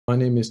My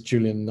name is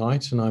Julian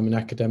Knight and I'm an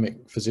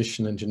academic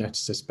physician and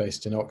geneticist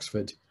based in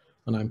Oxford,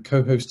 and I'm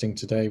co-hosting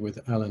today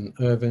with Alan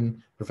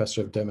Irvin,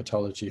 Professor of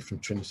Dermatology from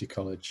Trinity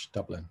College,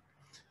 Dublin.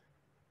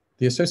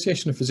 The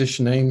Association of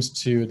Physicians aims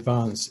to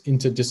advance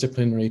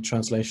interdisciplinary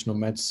translational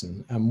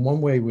medicine, and one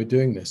way we're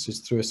doing this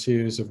is through a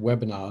series of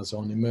webinars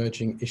on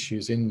emerging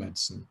issues in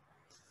medicine.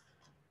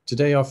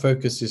 Today our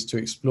focus is to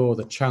explore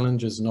the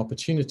challenges and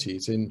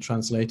opportunities in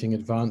translating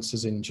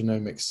advances in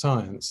genomic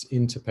science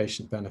into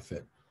patient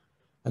benefit.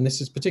 And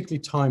this is particularly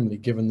timely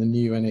given the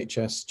new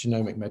NHS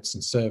Genomic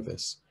Medicine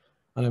Service.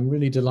 And I'm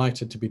really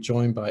delighted to be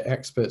joined by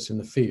experts in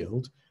the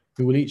field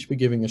who will each be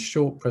giving a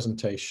short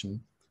presentation,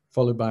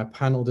 followed by a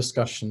panel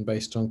discussion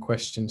based on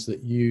questions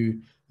that you,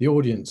 the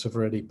audience, have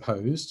already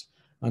posed.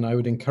 And I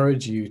would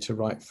encourage you to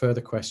write further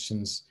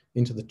questions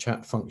into the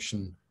chat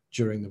function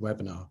during the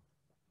webinar.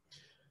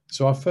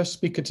 So our first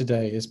speaker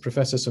today is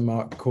Professor Sir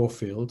Mark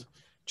Caulfield,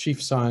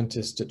 Chief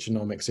Scientist at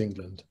Genomics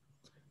England.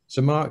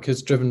 So Mark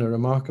has driven a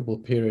remarkable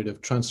period of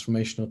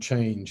transformational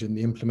change in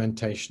the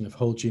implementation of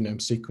whole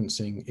genome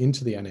sequencing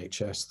into the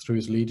NHS through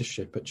his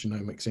leadership at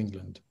Genomics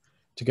England,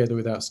 together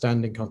with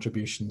outstanding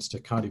contributions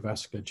to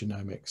cardiovascular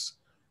genomics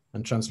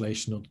and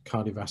translational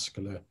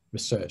cardiovascular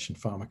research in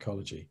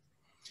pharmacology.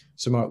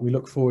 So Mark, we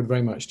look forward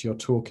very much to your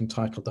talk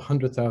entitled The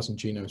 100,000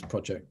 Genomes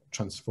Project,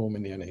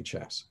 Transforming the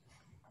NHS.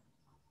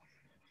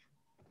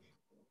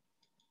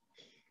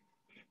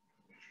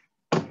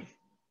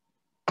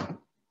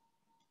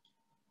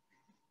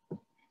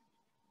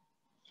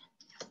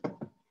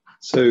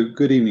 So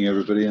good evening,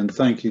 everybody, and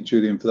thank you,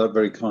 Julian, for that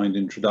very kind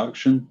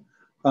introduction.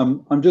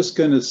 I'm just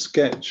going to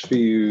sketch for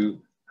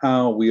you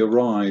how we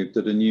arrived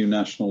at a new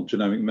National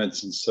Genomic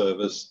Medicine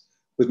Service,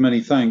 with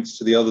many thanks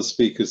to the other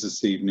speakers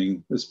this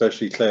evening,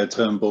 especially Clare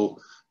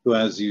Turnbull, who,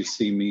 as you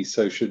see me,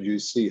 so should you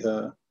see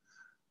her.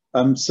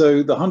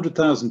 So the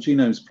 100,000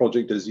 Genomes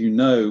Project, as you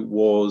know,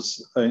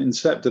 was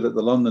incepted at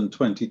the London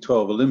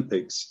 2012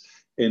 Olympics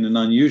in an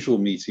unusual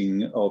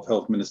meeting of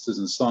health ministers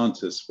and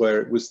scientists,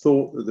 where it was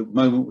thought that the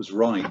moment was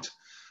right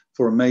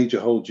for a major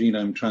whole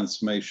genome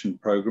transformation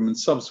program, and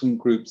subsequent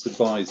groups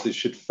advised this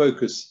should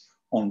focus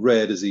on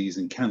rare disease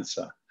and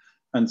cancer.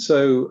 And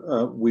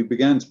so we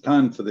began to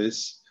plan for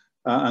this,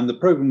 and the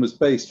program was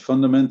based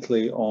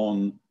fundamentally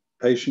on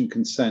patient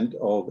consent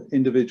of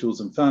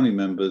individuals and family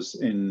members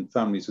in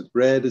families with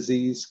rare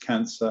disease,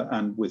 cancer,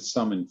 and with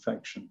some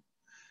infection.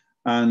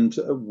 And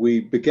we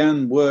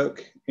began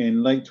work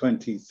in late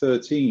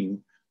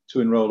 2013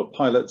 to enroll a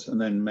pilot and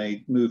then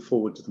move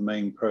forward to the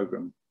main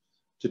program.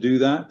 To do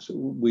that,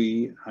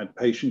 we had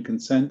patient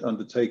consent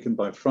undertaken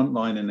by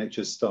frontline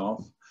NHS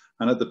staff.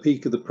 And at the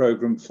peak of the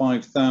program,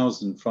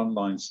 5,000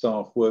 frontline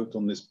staff worked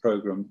on this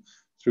program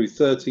through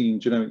 13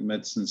 genomic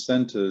medicine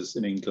centres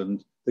in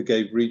England that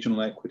gave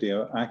regional equity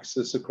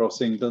access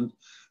across England.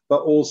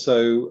 But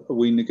also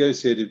we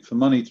negotiated for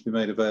money to be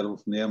made available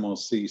from the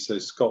MRC so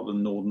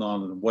Scotland, Northern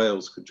Ireland and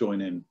Wales could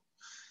join in.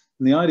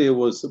 And the idea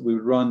was that we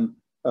would run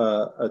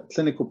a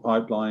clinical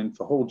pipeline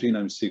for whole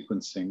genome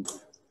sequencing,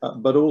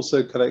 but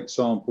also collect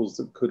samples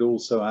that could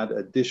also add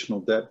additional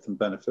depth and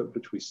benefit,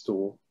 which we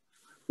store.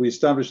 We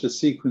established a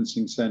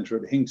sequencing centre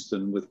at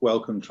Hingston with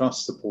Wellcome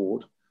Trust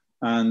support,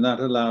 and that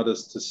allowed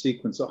us to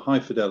sequence at high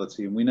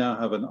fidelity. And we now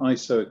have an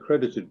ISO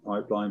accredited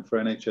pipeline for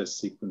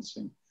NHS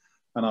sequencing.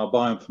 And our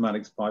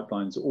bioinformatics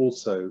pipeline is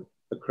also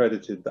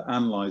accredited that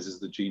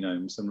analyzes the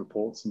genomes and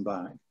reports them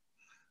back.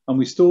 And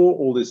we store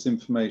all this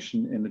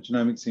information in the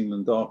Genomics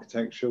England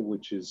architecture,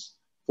 which is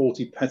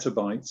 40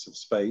 petabytes of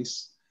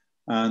space.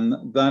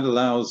 And that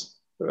allows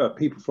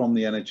people from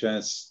the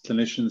NHS,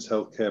 clinicians,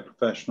 healthcare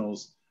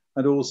professionals,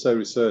 and also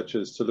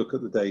researchers to look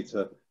at the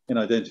data in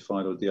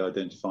identified or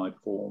de-identified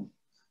form.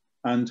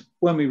 And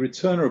when we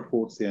return a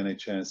report to the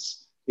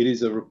NHS, it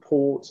is a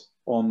report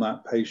on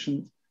that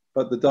patient,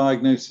 but the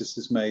diagnosis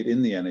is made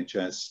in the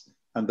NHS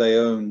and they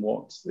own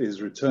what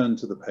is returned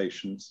to the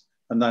patients,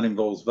 and that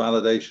involves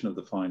validation of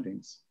the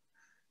findings.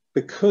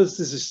 Because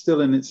this is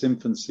still in its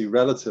infancy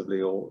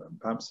relatively, or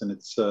perhaps in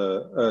its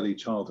early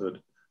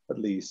childhood at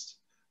least,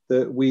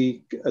 that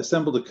we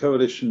assembled a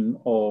coalition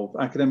of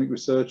academic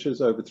researchers,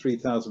 over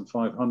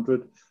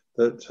 3,500,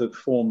 that have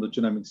formed the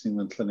Genomics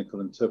England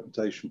Clinical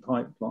Interpretation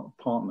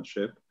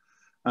Partnership.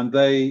 And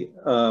they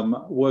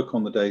work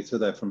on the data.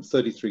 They're from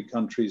 33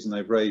 countries and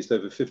they've raised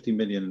over 50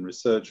 million in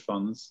research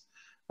funds.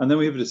 And then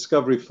we have a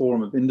discovery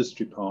forum of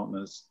industry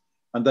partners,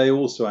 and they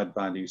also add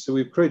value. So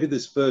we've created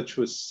this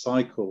virtuous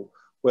cycle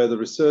where the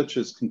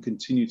researchers can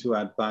continue to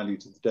add value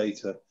to the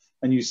data.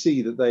 And you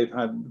see that they've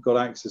got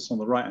access on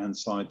the right-hand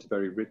side to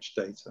very rich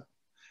data.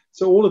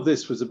 So all of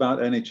this was about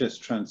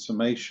NHS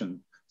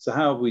transformation. So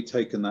how have we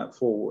taken that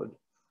forward?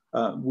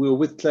 We were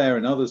with Clare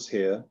and others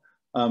here.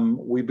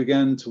 We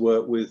began to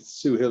work with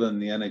Sue Hill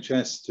and the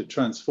NHS to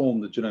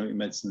transform the Genomic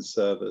Medicine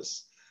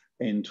Service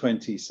in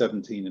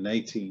 2017 and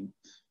 18.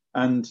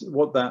 And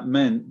what that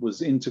meant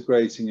was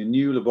integrating a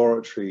new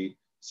laboratory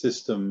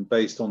system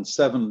based on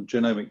 7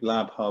 genomic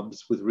lab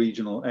hubs with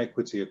regional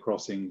equity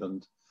across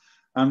England.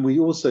 And we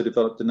also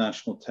developed a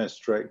national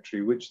test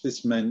directory, which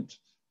this meant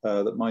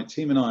that my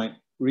team and I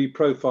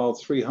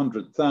reprofiled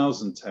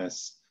 300,000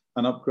 tests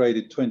and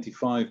upgraded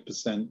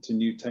 25% to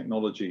new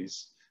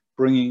technologies,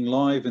 bringing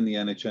live in the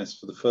NHS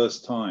for the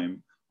first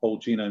time whole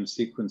genome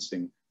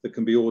sequencing that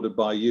can be ordered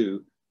by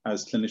you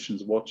as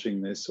clinicians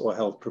watching this or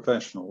health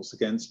professionals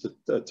against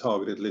a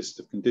targeted list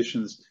of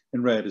conditions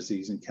in rare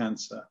disease and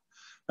cancer.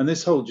 And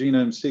this whole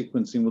genome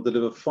sequencing will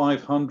deliver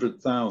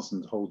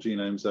 500,000 whole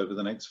genomes over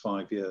the next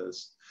 5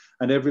 years.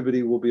 And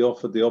everybody will be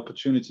offered the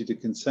opportunity to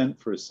consent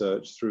for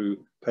research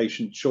through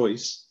patient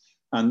choice.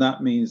 And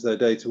that means their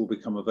data will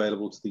become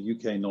available to the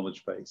UK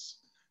knowledge base.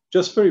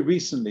 Just very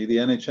recently, the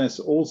NHS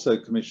also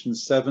commissioned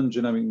 7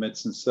 Genomic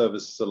Medicine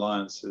Services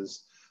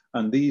alliances,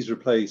 and these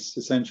replace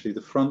essentially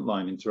the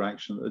frontline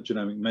interaction at the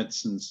Genomic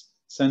Medicines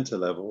Centre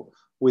level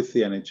with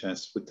the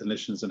NHS, with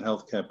clinicians and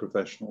healthcare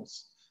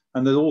professionals.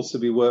 And there'll also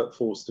be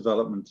workforce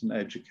development and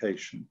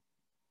education.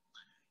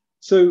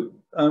 So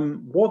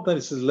what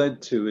this has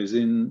led to is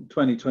in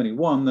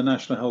 2021, the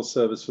National Health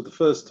Service for the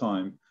first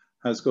time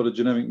has got a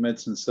genomic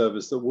medicine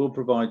service that will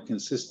provide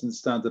consistent,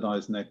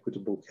 standardized and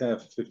equitable care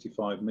for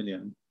 55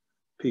 million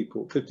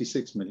people,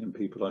 56 million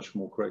people, I should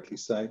more correctly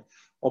say,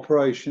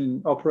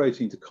 operating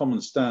to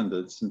common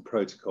standards and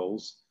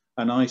protocols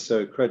and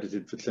ISO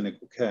accredited for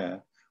clinical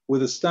care,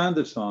 with a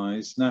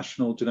standardized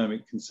national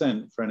genomic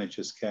consent for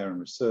NHS care and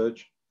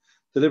research,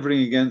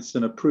 delivering against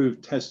an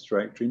approved test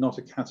directory, not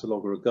a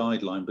catalogue or a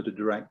guideline, but a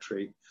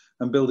directory,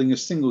 and building a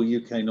single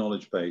UK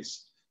knowledge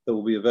base that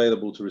will be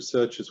available to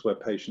researchers where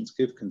patients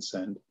give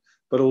consent,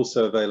 but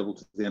also available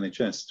to the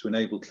NHS to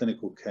enable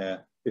clinical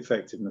care,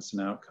 effectiveness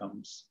and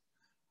outcomes.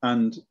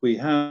 And we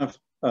have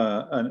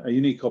a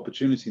unique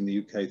opportunity in the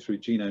UK through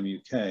Genome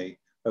UK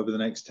over the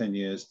next 10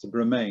 years to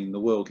remain the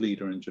world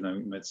leader in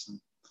genomic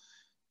medicine.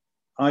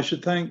 I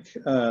should thank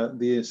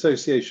the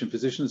Association of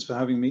Physicians for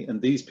having me,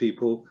 and these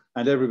people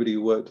and everybody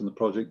who worked on the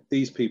project.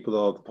 These people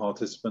are the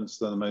participants,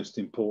 they're the most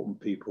important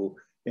people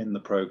in the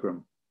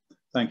programme.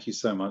 Thank you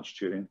so much,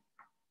 Julian.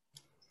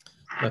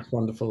 That's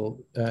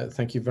wonderful.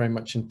 Thank you very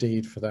much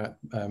indeed for that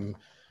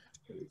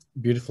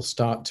beautiful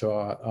start to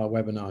our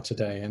webinar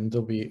today, and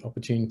there'll be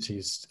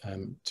opportunities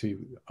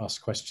to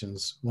ask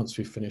questions once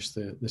we finish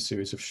the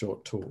series of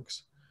short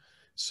talks.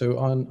 So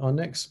our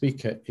next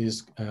speaker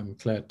is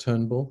Clare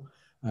Turnbull,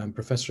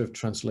 Professor of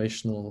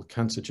Translational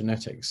Cancer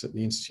Genetics at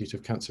the Institute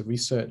of Cancer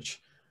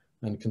Research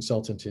and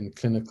consultant in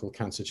clinical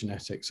cancer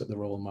genetics at the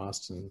Royal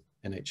Marsden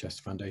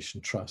NHS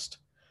Foundation Trust.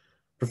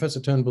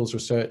 Professor Turnbull's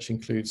research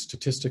includes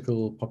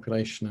statistical,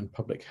 population and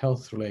public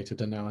health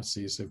related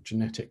analyses of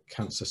genetic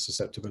cancer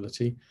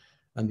susceptibility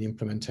and the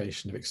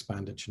implementation of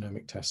expanded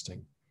genomic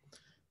testing.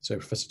 So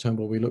Professor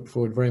Turnbull, we look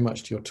forward very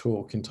much to your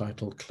talk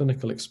entitled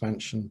Clinical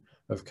Expansion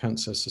of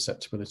Cancer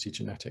Susceptibility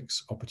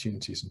Genetics,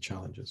 Opportunities and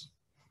Challenges.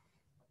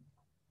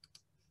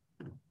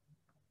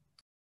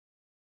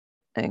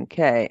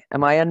 Okay,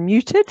 am I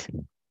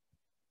unmuted?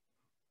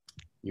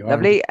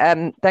 Lovely.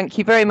 Thank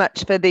you very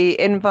much for the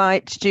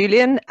invite,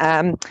 Julian.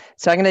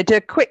 So I'm going to do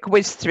a quick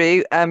whiz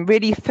through,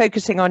 really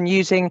focusing on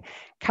using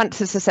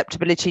cancer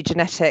susceptibility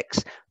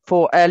genetics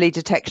for early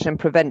detection and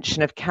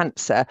prevention of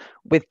cancer,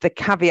 with the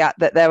caveat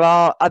that there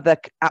are other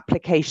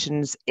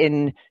applications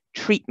in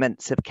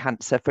treatments of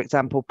cancer, for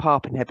example,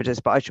 PARP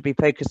inhibitors, but I should be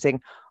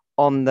focusing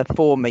on the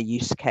former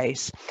use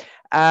case.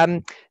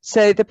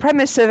 So the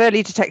premise of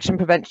early detection and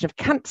prevention of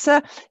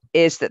cancer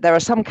is that there are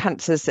some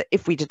cancers that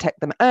if we detect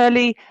them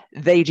early,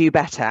 they do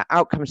better,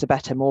 outcomes are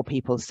better, more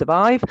people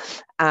survive.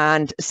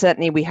 And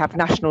certainly we have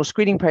national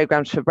screening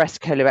programs for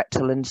breast,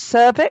 colorectal and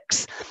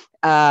cervix,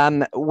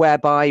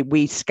 whereby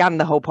we scan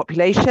the whole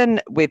population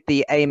with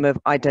the aim of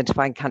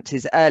identifying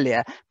cancers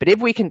earlier. But if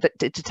we can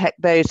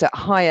detect those at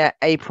higher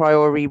a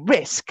priori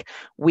risk,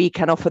 we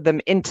can offer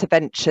them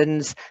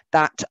interventions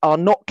that are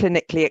not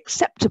clinically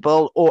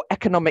acceptable or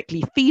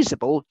economically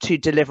feasible to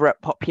deliver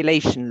at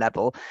population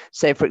level.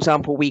 So for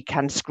example, we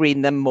can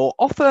screen them more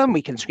often,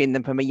 we can screen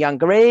them from a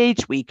younger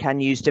age, we can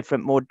use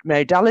different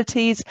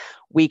modalities,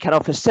 we can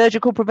offer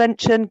surgical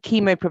prevention,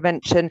 chemo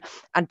prevention,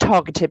 and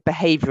targeted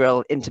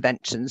behavioural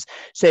interventions.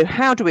 So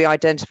how do we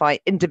identify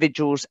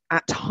individuals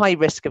at high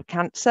risk of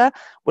cancer?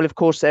 Well, of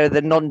course, there are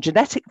the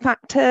non-genetic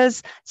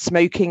factors.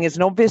 Smoking is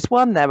an obvious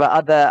one. There are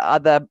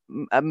other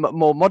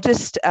more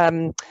modest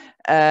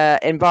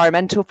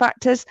environmental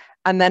factors.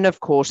 And then, of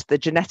course, the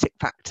genetic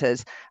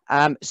factors.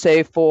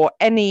 So for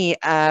any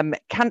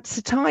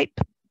cancer type,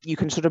 you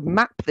can sort of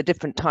map the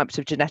different types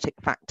of genetic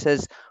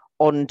factors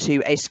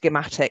onto a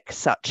schematic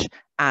such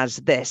as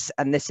this,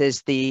 and this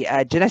is the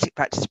genetic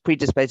factors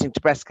predisposing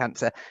to breast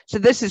cancer. So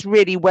this is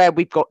really where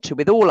we've got to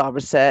with all our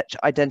research,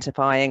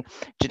 identifying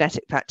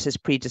genetic factors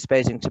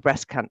predisposing to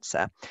breast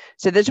cancer.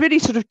 So there's really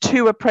sort of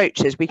two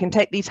approaches. We can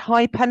take these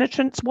high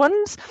penetrance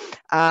ones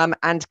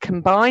and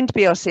combined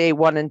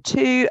BRCA1 and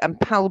 2 and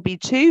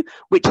PALB2,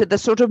 which are the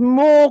sort of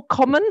more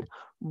common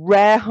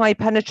rare high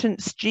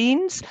penetrance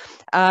genes.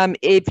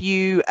 If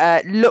you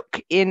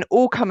look in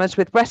all comers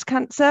with breast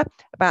cancer,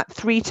 about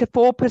 3 to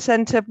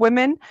 4% of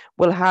women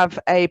will have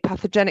a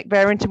pathogenic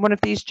variant in one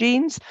of these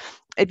genes.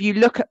 If you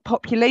look at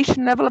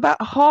population level, about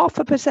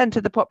 0.5%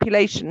 of the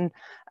population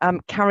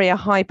carry a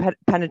high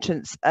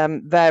penetrance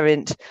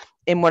variant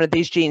in one of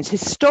these genes.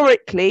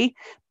 Historically,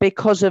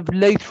 because of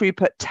low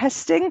throughput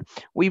testing,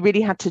 we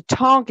really had to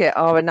target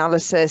our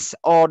analysis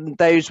on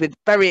those with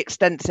very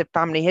extensive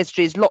family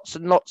histories, lots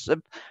and lots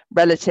of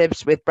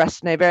relatives with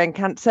breast and ovarian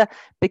cancer.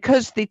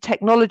 Because the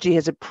technology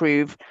has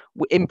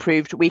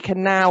improved, we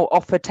can now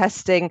offer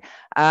testing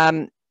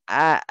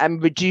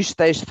and reduce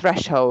those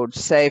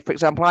thresholds. So, for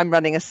example, I'm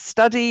running a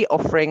study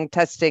offering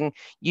testing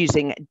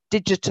using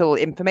digital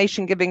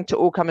information giving to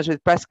all comers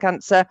with breast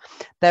cancer.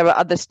 There are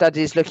other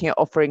studies looking at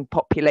offering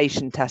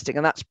population testing,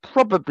 and that's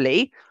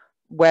probably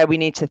where we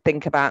need to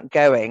think about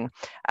going.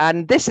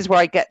 And this is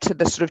where I get to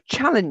the sort of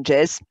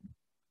challenges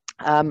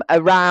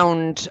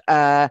around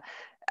that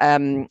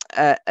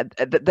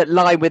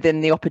lie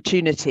within the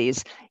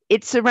opportunities.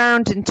 It's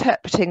around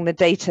interpreting the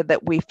data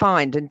that we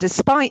find. And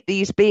despite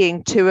these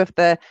being two of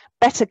the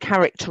better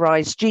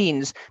characterized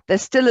genes,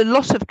 there's still a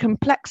lot of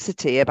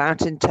complexity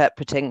about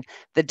interpreting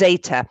the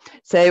data.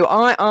 So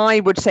I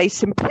would say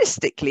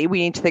simplistically, we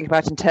need to think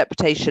about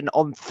interpretation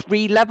on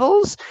 3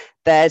 levels.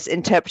 There's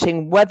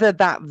interpreting whether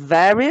that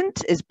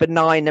variant is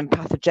benign and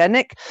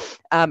pathogenic.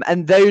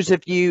 And those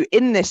of you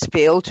in this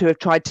field who have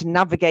tried to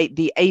navigate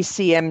the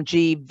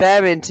ACMG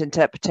variant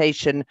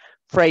interpretation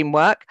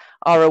framework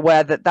are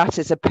aware that that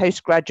is a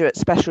postgraduate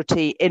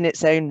specialty in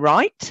its own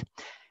right.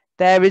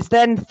 There is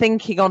then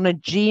thinking on a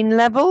gene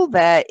level.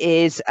 There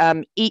is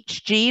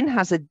each gene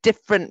has a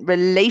different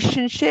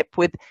relationship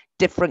with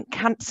different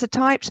cancer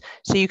types.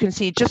 So you can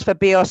see just for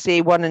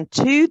BRCA1 and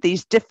 2,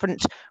 these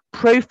different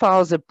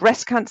profiles of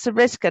breast cancer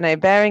risk and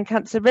ovarian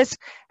cancer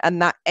risk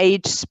and that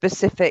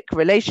age-specific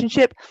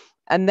relationship.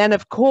 And then,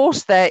 of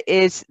course, there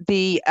is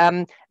the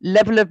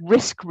level of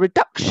risk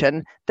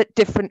reduction that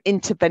different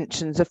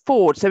interventions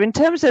afford. So in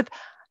terms of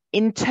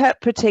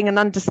interpreting and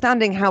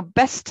understanding how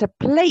best to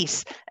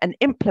place and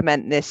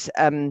implement this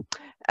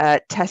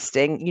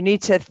testing, you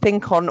need to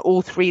think on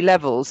all 3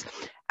 levels.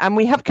 And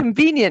we have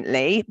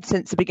conveniently,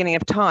 since the beginning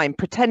of time,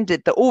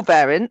 pretended that all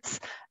variants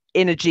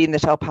in a gene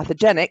that are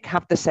pathogenic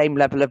have the same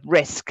level of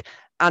risk.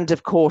 And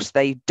of course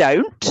they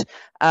don't.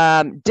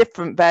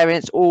 Different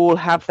variants all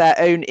have their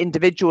own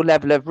individual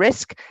level of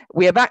risk.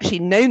 We have actually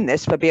known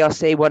this for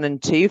BRCA1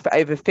 and 2 for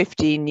over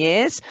 15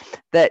 years,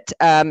 that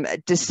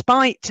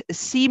despite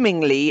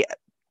seemingly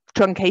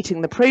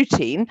truncating the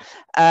protein,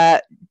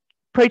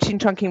 protein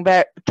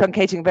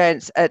truncating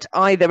variants at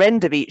either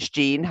end of each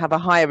gene have a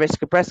higher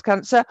risk of breast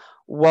cancer,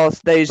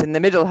 whilst those in the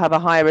middle have a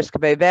higher risk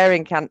of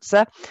ovarian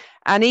cancer.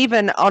 And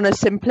even on a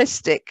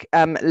simplistic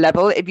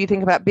level, if you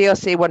think about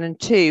BRCA1 and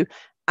 2,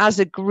 as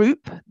a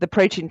group, the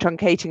protein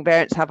truncating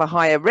variants have a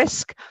higher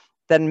risk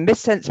than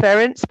missense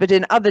variants, but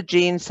in other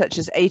genes such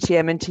as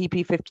ATM and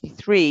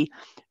TP53,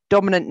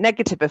 dominant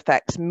negative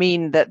effects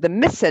mean that the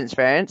missense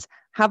variants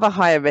have a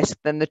higher risk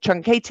than the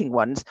truncating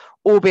ones,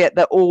 albeit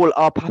that all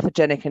are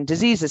pathogenic and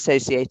disease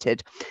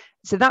associated.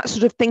 So that's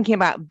sort of thinking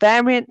about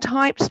variant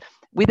types.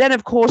 We then,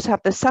 of course, have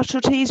the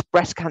subtleties.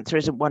 Breast cancer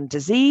isn't one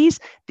disease.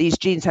 These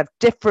genes have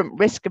different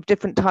risk of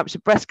different types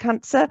of breast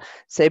cancer.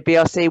 So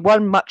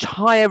BRCA1, much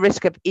higher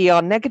risk of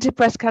ER-negative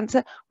breast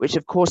cancer, which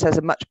of course has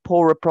a much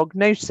poorer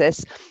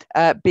prognosis.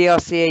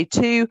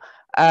 BRCA2,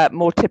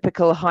 more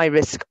typical high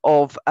risk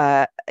of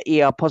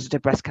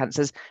ER-positive breast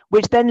cancers,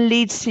 which then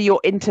leads to your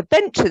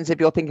interventions if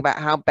you're thinking about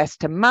how best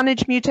to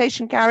manage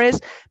mutation carriers.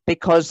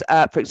 Because,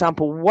 for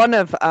example, one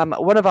of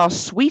our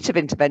suite of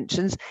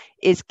interventions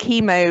is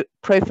chemo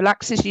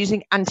prophylaxis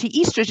using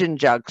anti-estrogen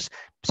drugs.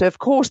 So, of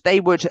course,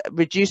 they would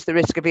reduce the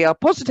risk of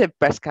ER-positive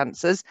breast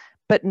cancers,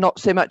 but not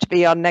so much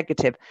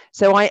ER-negative.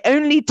 So I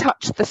only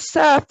touch the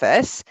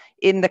surface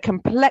in the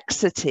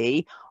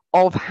complexity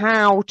of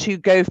how to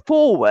go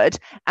forward,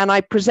 and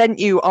I present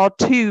you our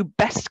 2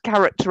 best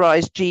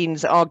characterized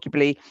genes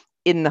arguably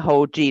in the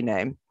whole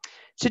genome.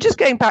 So just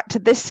going back to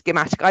this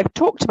schematic, I've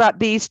talked about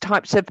these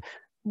types of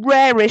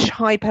rarish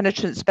high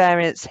penetrance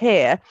variants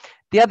here.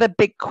 The other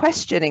big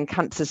question in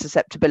cancer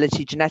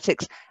susceptibility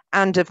genetics,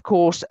 and of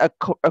course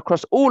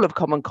across all of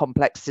common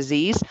complex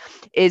disease,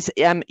 is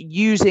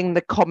using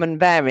the common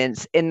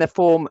variants in the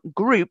form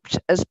grouped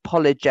as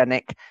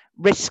polygenic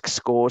risk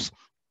scores.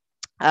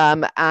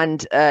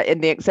 And in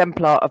the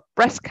exemplar of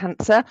breast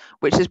cancer,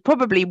 which is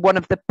probably one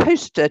of the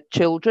poster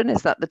children,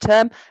 is that the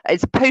term?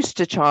 It's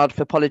poster child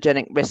for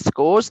polygenic risk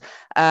scores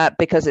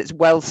because it's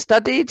well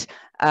studied,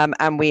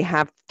 and we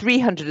have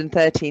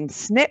 313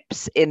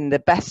 SNPs in the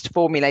best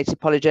formulated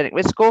polygenic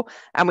risk score,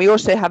 and we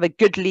also have a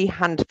goodly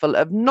handful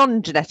of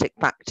non-genetic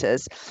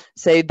factors.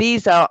 So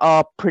these are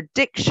our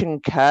prediction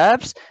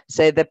curves.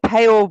 So the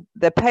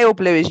pale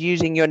blue is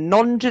using your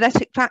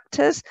non-genetic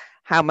factors,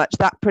 how much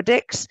that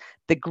predicts.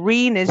 The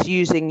green is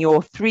using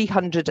your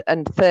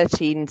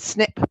 313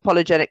 SNP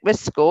polygenic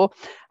risk score.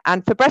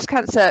 And for breast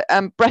cancer,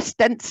 breast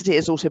density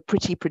is also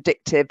pretty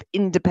predictive,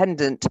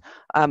 independent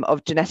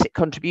of genetic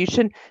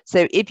contribution.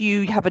 So if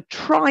you have a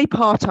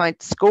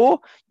tripartite score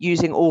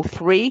using all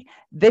three,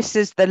 this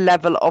is the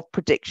level of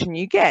prediction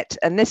you get.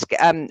 And this,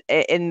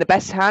 in the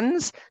best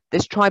hands,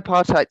 this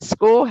tripartite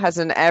score has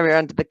an area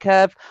under the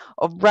curve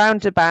of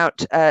round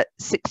about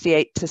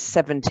 68 to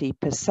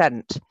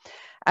 70%.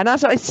 And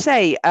as I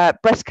say,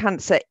 breast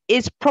cancer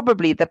is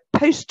probably the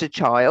poster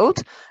child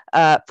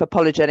for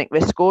polygenic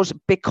risk scores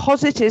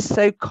because it is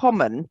so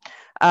common,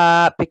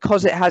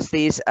 because it has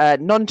these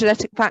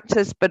non-genetic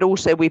factors, but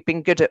also we've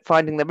been good at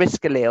finding the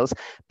risk alleles.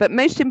 But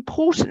most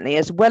importantly,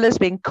 as well as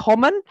being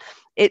common,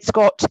 it's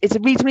a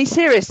reasonably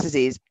serious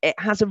disease. It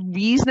has a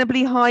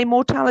reasonably high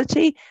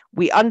mortality.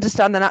 We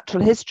understand the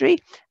natural history,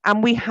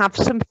 and we have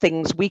some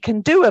things we can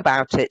do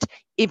about it.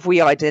 If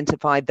we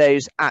identify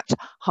those at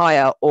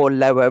higher or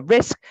lower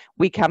risk,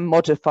 we can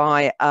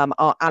modify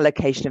our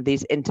allocation of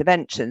these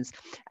interventions.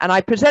 And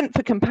I present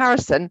for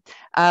comparison,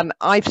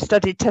 I've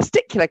studied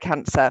testicular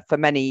cancer for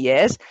many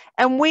years,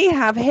 and we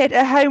have hit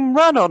a home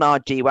run on our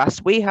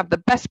GWAS. We have the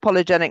best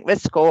polygenic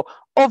risk score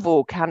of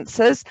all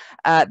cancers,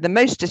 the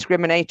most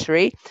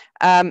discriminatory,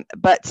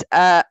 but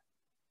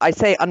I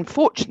say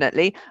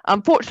unfortunately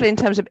in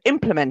terms of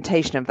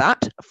implementation of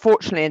that,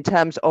 fortunately in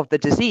terms of the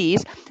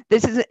disease,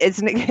 this is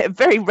a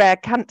very rare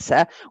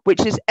cancer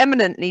which is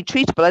eminently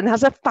treatable and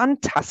has a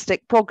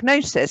fantastic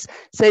prognosis.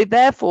 So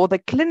therefore the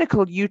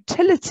clinical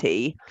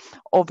utility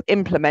of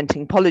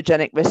implementing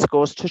polygenic risk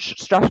scores to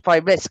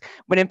stratify risk,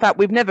 when in fact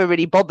we've never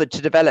really bothered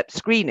to develop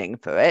screening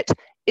for it,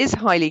 is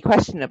highly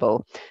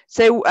questionable.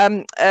 So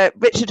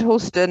Richard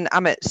Halston,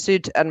 Amit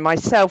Sood and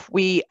myself,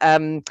 we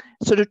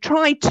sort of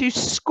tried to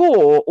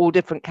score all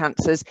different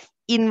cancers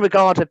in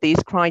regard of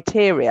these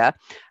criteria.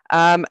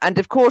 And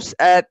of course,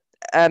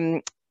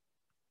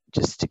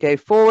 just to go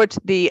forward,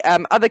 the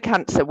other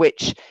cancer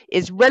which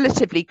is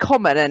relatively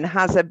common and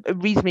has a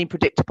reasonably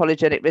predicted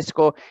polygenic risk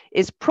score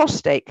is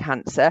prostate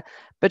cancer.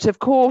 But of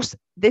course,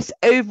 this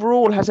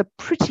overall has a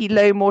pretty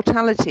low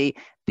mortality.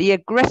 The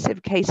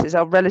aggressive cases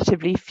are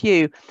relatively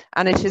few,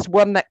 and it is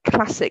one that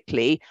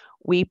classically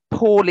we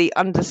poorly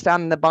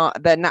understand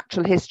the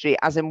natural history,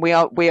 as in we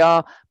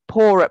are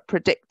poor at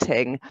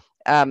predicting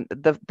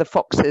the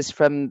foxes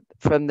from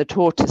the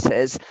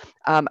tortoises,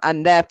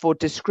 and therefore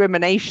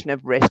discrimination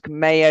of risk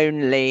may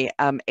only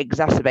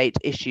exacerbate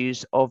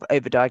issues of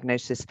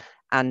overdiagnosis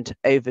and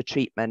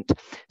overtreatment.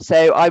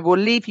 So I will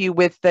leave you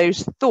with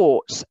those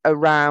thoughts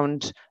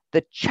around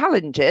the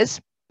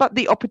challenges, but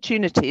the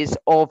opportunities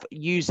of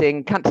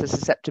using cancer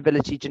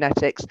susceptibility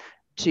genetics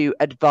to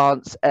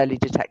advance early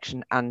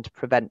detection and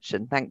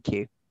prevention. Thank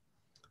you.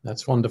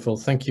 That's wonderful.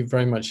 Thank you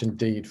very much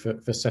indeed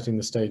for setting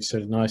the stage so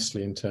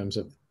nicely in terms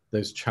of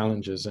those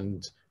challenges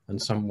and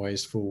some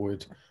ways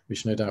forward,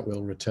 which no doubt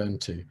we'll return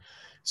to.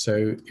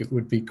 So it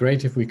would be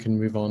great if we can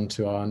move on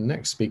to our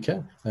next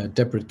speaker,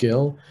 Deborah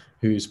Gill,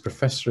 who's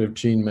Professor of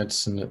Gene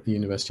Medicine at the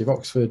University of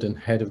Oxford and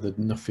Head of the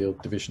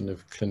Nuffield Division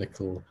of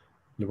Clinical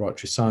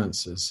Laboratory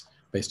Sciences,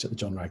 based at the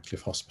John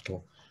Radcliffe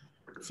Hospital.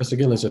 Professor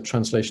Gill is a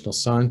translational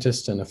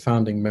scientist and a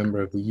founding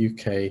member of the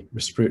UK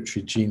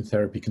Respiratory Gene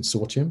Therapy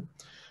Consortium,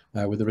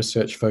 with a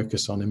research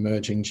focus on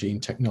emerging gene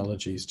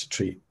technologies to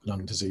treat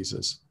lung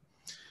diseases.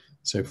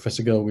 So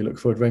Professor Gill, we look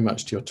forward very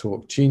much to your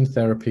talk, Gene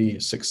Therapy,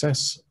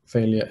 Success,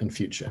 Failure and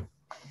Future.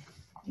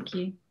 Thank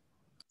you.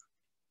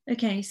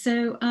 Okay,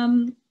 so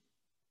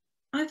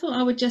I thought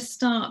I would just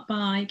start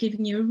by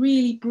giving you a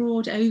really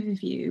broad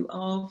overview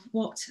of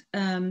what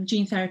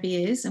gene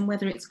therapy is and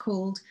whether it's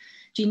called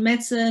gene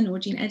medicine or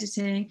gene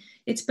editing.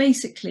 It's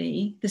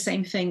basically the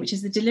same thing, which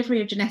is the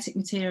delivery of genetic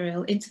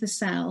material into the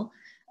cell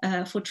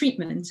for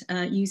treatment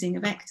using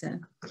a vector.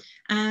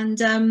 And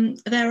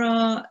there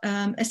are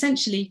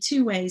essentially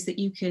two ways that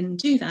you can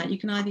do that. You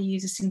can either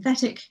use a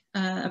synthetic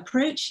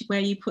approach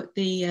where you put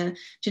the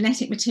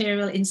genetic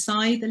material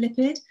inside the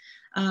lipid,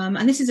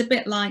 and this is a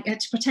bit like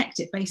to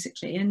protect it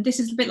basically, and this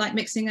is a bit like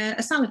mixing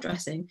a salad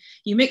dressing.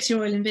 You mix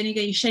your oil and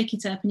vinegar, you shake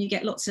it up and you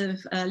get lots of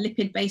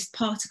lipid-based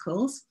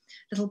particles,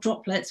 little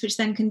droplets, which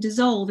then can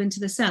dissolve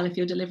into the cell if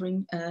you're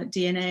delivering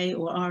DNA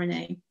or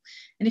RNA.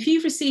 And if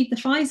you've received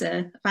the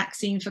Pfizer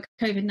vaccine for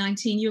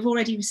COVID-19, you've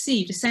already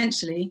received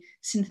essentially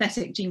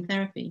synthetic gene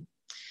therapy.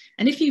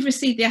 And if you've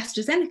received the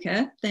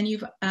AstraZeneca, then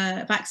you've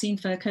vaccine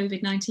for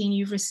COVID-19,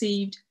 you've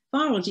received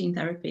viral gene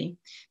therapy,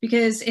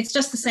 because it's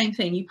just the same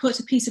thing. You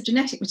put a piece of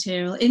genetic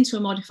material into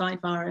a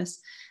modified virus,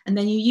 and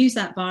then you use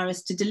that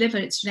virus to deliver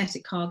its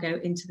genetic cargo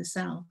into the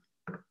cell.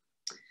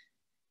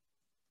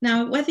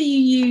 Now, whether you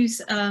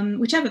use,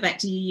 whichever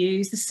vector you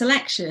use, the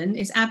selection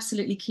is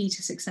absolutely key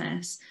to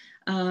success.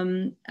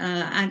 And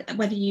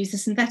whether you use the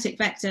synthetic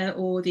vector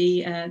or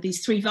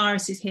these three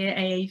viruses here,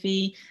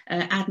 AAV,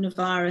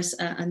 adenovirus,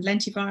 and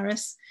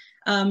lentivirus.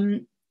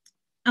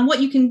 And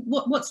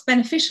what's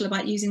beneficial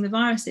about using the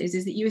viruses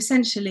is that you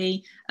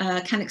essentially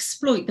can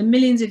exploit the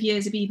millions of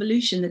years of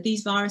evolution that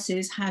these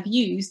viruses have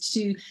used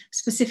to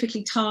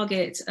specifically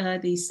target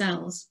these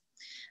cells.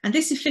 And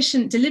this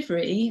efficient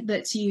delivery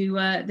that you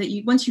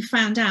once you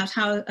found out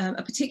how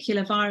a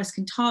particular virus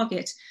can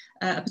target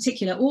a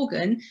particular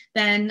organ,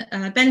 then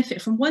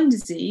benefit from one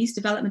disease,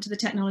 development of the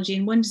technology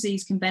in one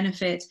disease can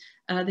benefit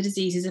the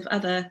diseases of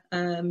other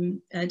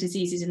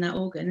diseases in that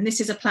organ. And this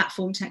is a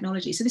platform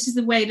technology. So this is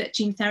the way that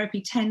gene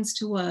therapy tends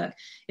to work.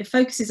 It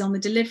focuses on the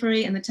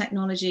delivery and the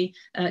technology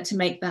to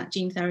make that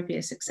gene therapy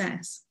a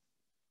success.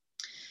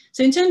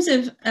 So in terms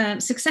of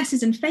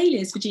successes and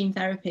failures for gene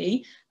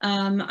therapy,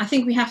 I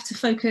think we have to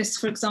focus,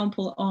 for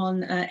example,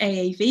 on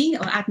AAV,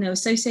 or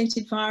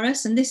adeno-associated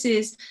virus. And this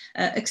is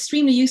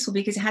extremely useful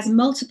because it has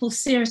multiple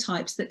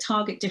serotypes that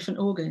target different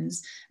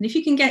organs. And if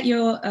you can get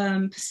your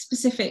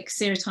specific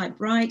serotype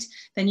right,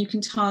 then you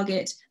can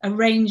target a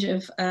range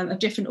of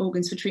different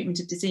organs for treatment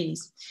of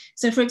disease.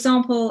 So for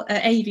example,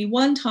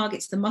 AAV1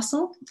 targets the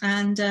muscle.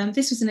 And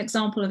this was an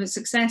example of a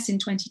success in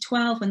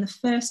 2012 when the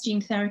first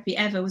gene therapy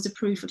ever was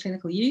approved for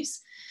clinical use.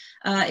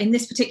 In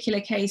this particular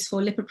case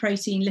for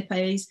lipoprotein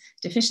lipase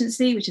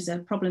deficiency, which is a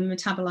problem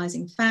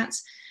metabolizing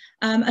fats.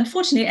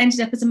 Unfortunately, it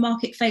ended up as a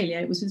market failure.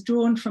 It was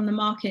withdrawn from the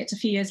market a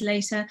few years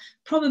later,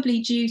 probably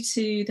due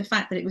to the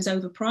fact that it was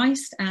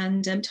overpriced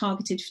and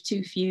targeted for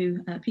too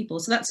few people.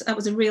 So that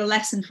was a real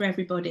lesson for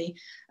everybody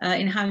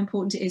in how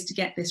important it is to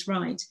get this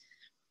right.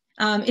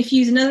 If you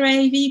use another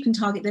AAV, you can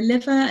target the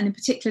liver, and in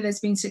particular,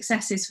 there's been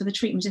successes for the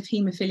treatment of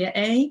haemophilia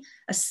A.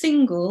 A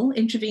single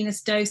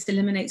intravenous dose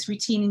eliminates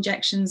routine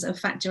injections of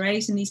factor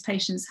VIII, and these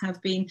patients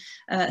have been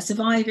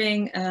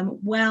surviving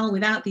well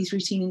without these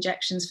routine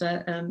injections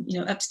for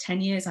up to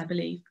 10 years, I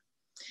believe.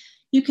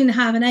 You can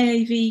have an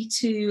AAV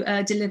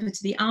to deliver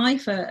to the eye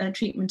for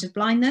treatment of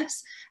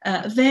blindness.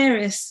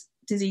 Various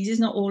diseases,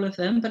 not all of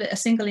them, but a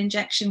single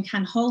injection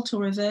can halt or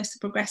reverse the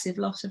progressive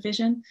loss of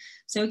vision.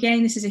 So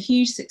again, this is a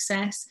huge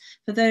success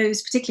for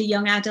those particularly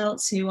young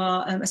adults who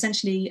are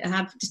essentially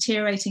have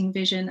deteriorating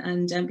vision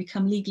and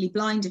become legally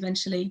blind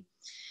eventually.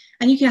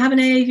 And you can have an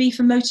AAV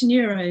for motor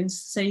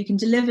neurons. So you can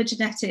deliver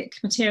genetic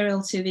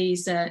material to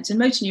these to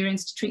motor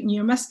neurons to treat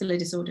neuromuscular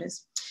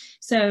disorders.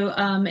 So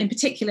in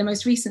particular,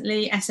 most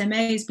recently, SMA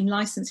has been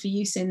licensed for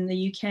use in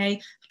the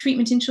UK for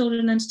treatment in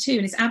children under 2,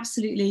 and it's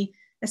absolutely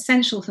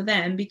essential for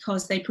them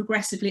because they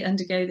progressively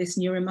undergo this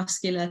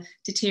neuromuscular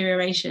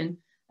deterioration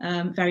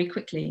very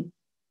quickly.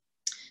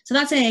 So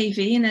that's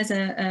AAV,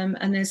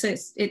 and so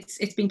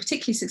it's been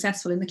particularly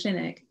successful in the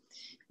clinic.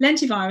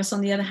 Lentivirus,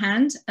 on the other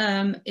hand,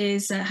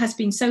 has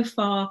been so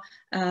far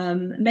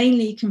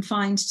mainly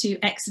confined to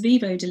ex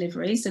vivo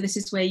delivery. So this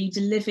is where you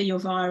deliver your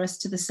virus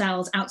to the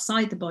cells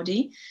outside the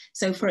body.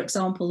 So for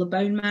example, the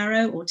bone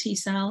marrow or T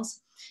cells.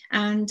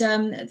 And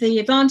the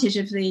advantage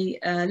of the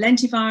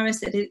lentivirus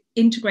that it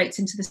integrates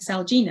into the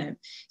cell genome.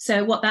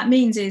 So what that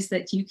means is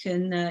that you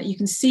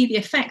can see the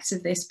effects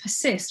of this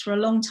persist for a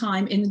long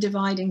time in the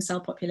dividing cell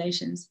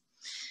populations.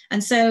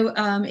 And so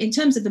in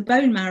terms of the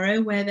bone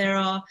marrow, where there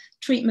are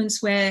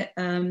treatments where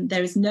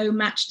there is no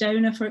matched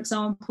donor, for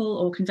example,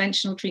 or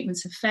conventional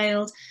treatments have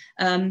failed,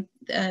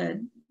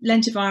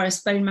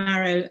 lentivirus bone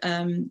marrow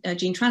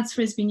gene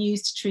transfer has been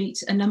used to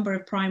treat a number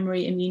of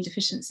primary immune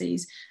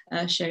deficiencies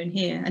shown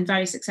here, and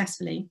very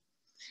successfully.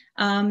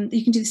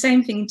 You can do the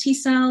same thing in T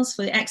cells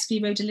for the ex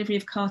vivo delivery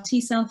of CAR T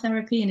cell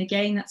therapy, and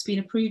again that's been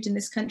approved in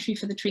this country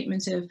for the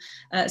treatment of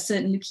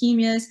certain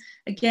leukemias,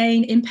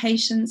 again in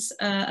patients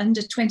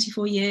under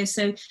 24 years,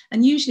 so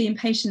and usually in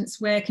patients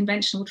where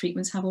conventional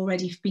treatments have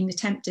already been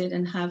attempted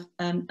and have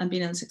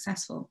been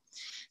unsuccessful.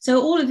 So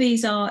all of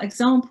these are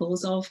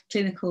examples of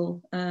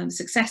clinical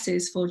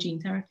successes for gene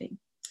therapy.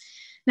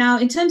 Now,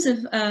 in terms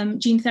of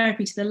gene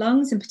therapy to the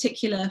lungs, in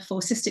particular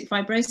for cystic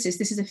fibrosis,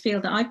 this is a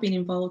field that I've been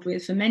involved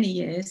with for many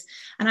years.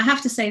 And I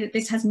have to say that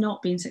this has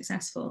not been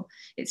successful.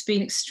 It's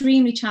been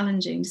extremely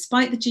challenging.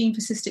 Despite the gene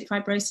for cystic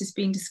fibrosis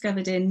being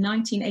discovered in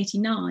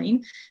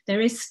 1989,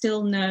 there is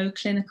still no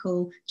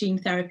clinical gene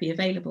therapy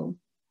available.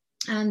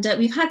 And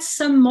we've had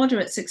some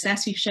moderate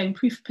success. We've shown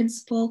proof of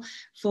principle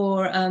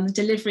for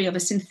delivery of a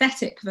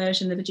synthetic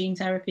version of a gene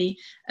therapy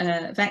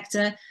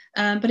vector,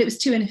 but it was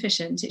too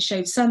inefficient. It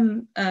showed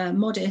some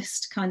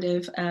modest kind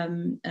of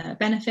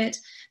benefit,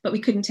 but we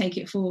couldn't take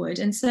it forward.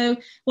 And so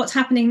what's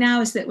happening now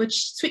is that we're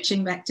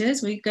switching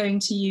vectors. We're going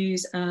to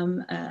use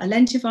a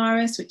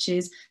lentivirus, which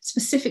is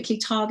specifically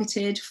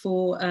targeted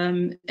for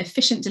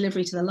efficient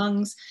delivery to the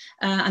lungs,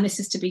 and this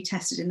is to be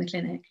tested in the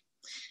clinic.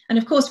 And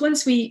of course,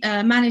 once we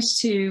manage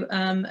to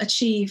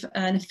achieve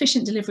an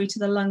efficient delivery to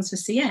the lungs for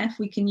CF,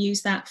 we can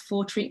use that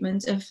for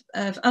treatment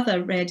of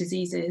other rare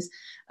diseases.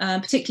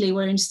 Particularly,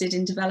 we're interested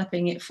in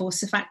developing it for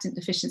surfactant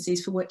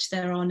deficiencies for which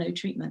there are no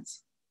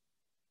treatments.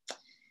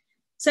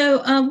 So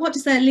what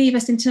does that leave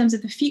us in terms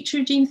of the future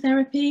of gene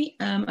therapy?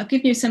 I've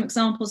given you some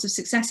examples of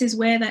successes.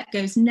 Where that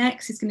goes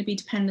next is going to be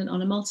dependent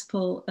on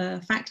multiple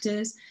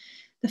factors.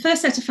 The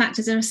first set of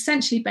factors are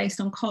essentially based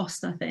on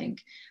cost, I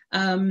think.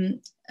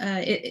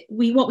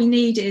 what we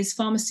need is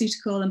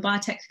pharmaceutical and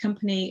biotech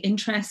company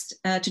interest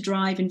to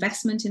drive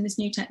investment in this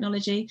new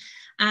technology.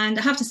 And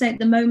I have to say, at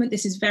the moment,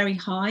 this is very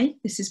high.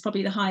 This is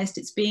probably the highest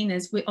it's been,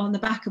 as we're on the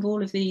back of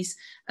all of these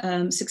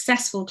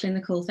successful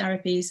clinical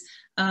therapies.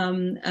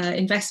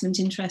 Investment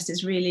interest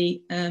is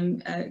really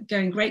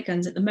going great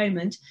guns at the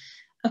moment.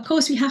 Of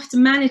course, we have to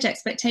manage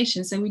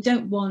expectations, so we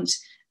don't want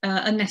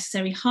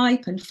unnecessary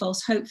hype and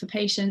false hope for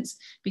patients,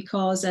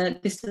 because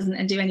this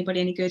doesn't do anybody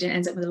any good and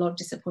ends up with a lot of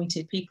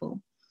disappointed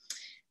people.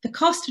 The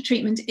cost of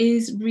treatment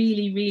is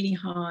really, really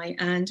high,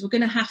 and we're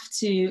going to have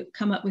to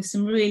come up with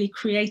some really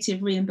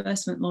creative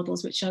reimbursement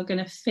models which are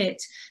going to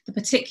fit the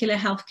particular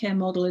healthcare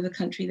model of the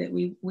country that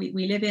we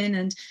live in,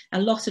 and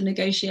a lot of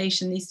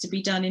negotiation needs to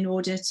be done in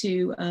order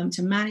to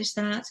manage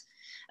that.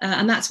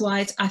 And that's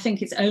why I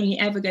think it's only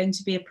ever going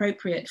to be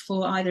appropriate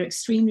for either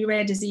extremely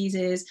rare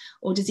diseases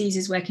or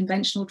diseases where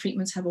conventional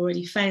treatments have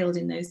already failed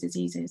in those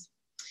diseases.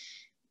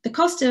 The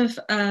cost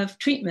of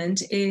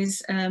treatment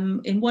is,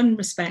 in one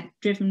respect,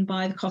 driven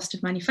by the cost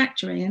of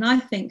manufacturing. And I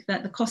think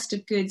that the cost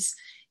of goods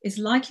is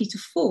likely to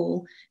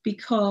fall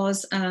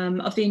because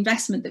of the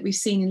investment that we've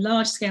seen in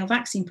large-scale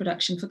vaccine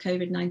production for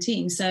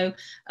COVID-19. So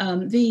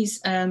these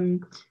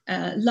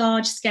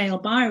large-scale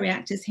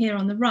bioreactors here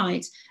on the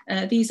right,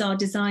 these are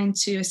designed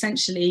to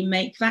essentially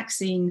make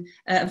vaccine,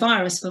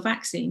 virus for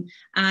vaccine.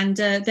 And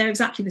they're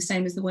exactly the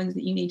same as the ones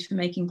that you need for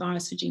making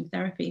virus for gene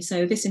therapy.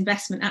 So this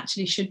investment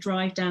actually should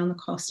drive down the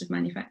cost of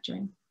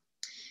manufacturing.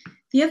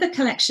 The other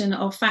collection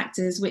of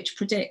factors which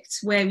predict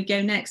where we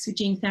go next with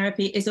gene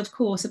therapy is, of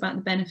course, about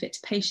the benefit to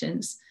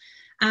patients.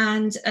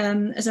 And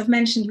as I've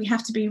mentioned, we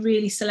have to be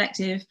really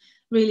selective,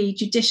 really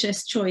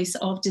judicious choice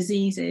of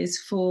diseases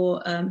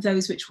for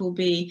those which will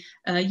be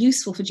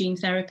useful for gene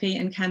therapy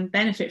and can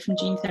benefit from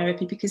gene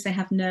therapy because they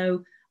have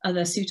no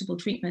other suitable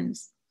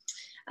treatments.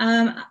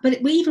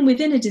 But even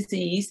within a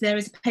disease, there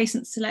is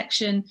patient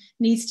selection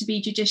needs to be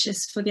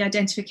judicious for the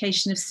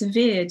identification of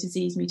severe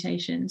disease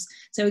mutations.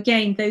 So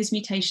again, those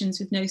mutations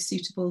with no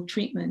suitable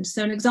treatment.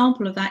 So an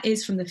example of that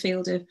is from the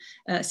field of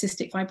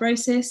cystic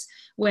fibrosis,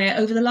 where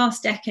over the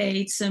last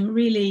decade, some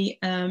really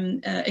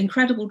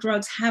incredible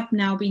drugs have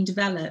now been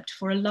developed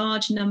for a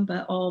large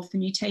number of the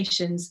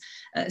mutations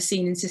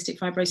seen in cystic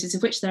fibrosis,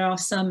 of which there are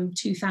some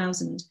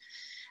 2,000.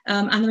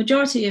 And the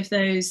majority of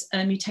those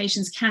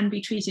mutations can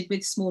be treated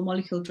with small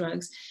molecule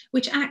drugs,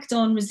 which act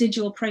on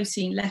residual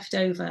protein left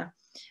over.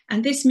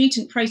 And this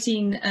mutant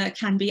protein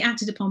can be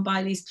acted upon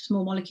by these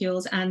small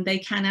molecules, and they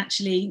can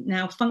actually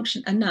now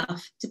function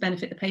enough to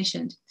benefit the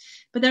patient.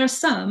 But there are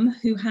some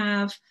who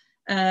have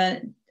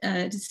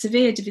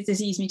severe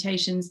disease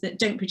mutations that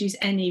don't produce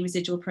any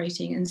residual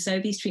protein. And so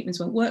these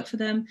treatments won't work for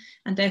them,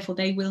 and therefore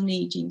they will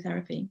need gene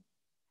therapy.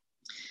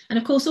 And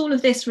of course, all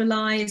of this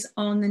relies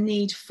on the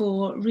need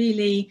for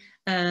really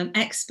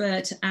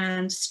expert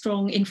and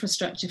strong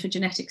infrastructure for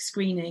genetic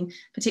screening,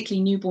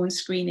 particularly newborn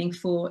screening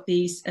for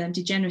these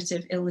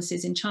degenerative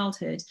illnesses in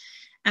childhood.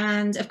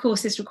 And of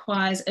course, this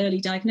requires early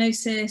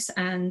diagnosis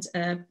and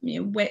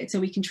so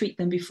we can treat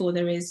them before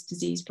there is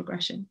disease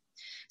progression.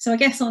 So I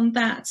guess on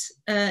that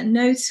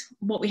note,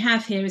 what we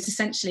have here is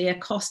essentially a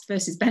cost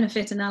versus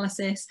benefit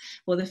analysis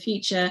for the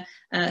future.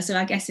 So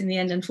I guess in the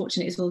end,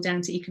 unfortunately, it's all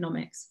down to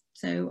economics.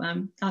 So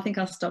I think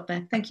I'll stop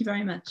there. Thank you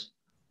very much.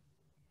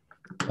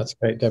 That's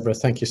great, Deborah.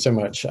 Thank you so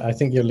much. I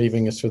think you're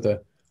leaving us with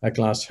a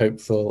glass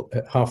half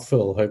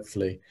full,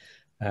 hopefully,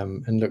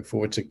 and look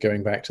forward to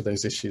going back to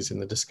those issues in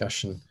the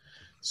discussion.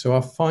 So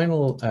our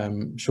final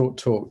short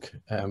talk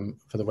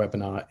for the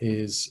webinar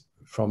is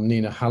from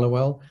Nina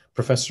Hallowell,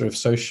 Professor of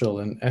Social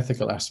and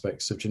Ethical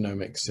Aspects of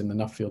Genomics in the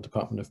Nuffield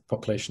Department of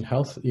Population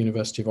Health at the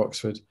University of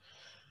Oxford.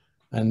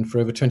 And for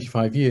over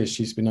 25 years,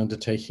 she's been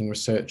undertaking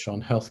research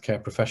on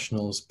healthcare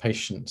professionals,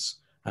 patients,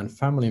 and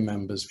family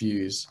members'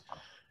 views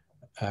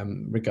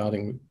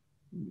regarding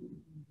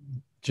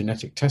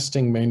genetic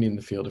testing, mainly in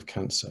the field of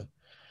cancer.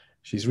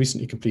 She's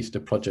recently completed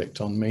a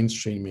project on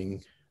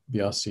mainstreaming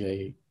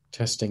BRCA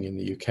testing in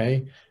the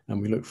UK,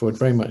 and we look forward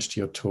very much to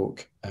your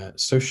talk,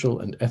 Social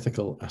and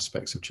Ethical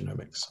Aspects of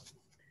Genomics.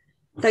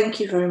 Thank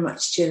you very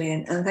much,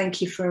 Julian, and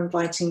thank you for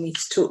inviting me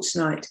to talk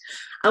tonight.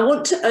 I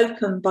want to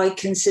open by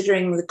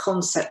considering the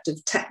concept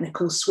of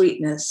technical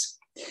sweetness.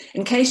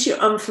 In case you're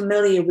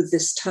unfamiliar with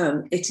this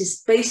term, it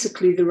is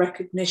basically the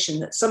recognition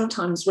that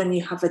sometimes when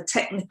you have a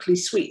technically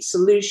sweet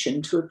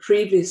solution to a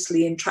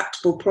previously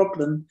intractable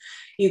problem,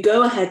 you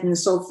go ahead and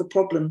solve the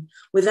problem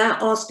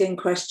without asking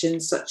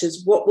questions such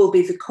as what will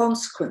be the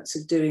consequence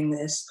of doing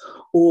this,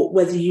 or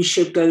whether you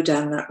should go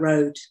down that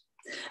road.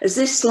 As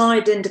this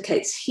slide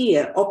indicates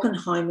here,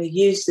 Oppenheimer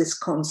used this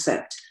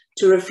concept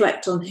to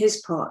reflect on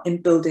his part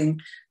in building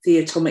the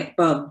atomic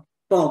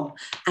bomb,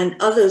 and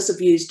others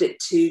have used it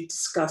to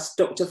discuss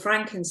Dr.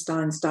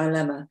 Frankenstein's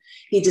dilemma.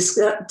 He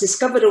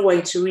discovered a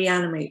way to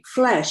reanimate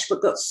flesh,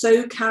 but got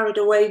so carried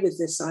away with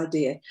this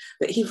idea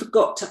that he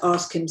forgot to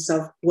ask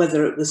himself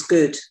whether it was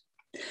good.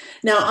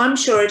 Now, I'm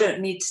sure I don't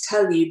need to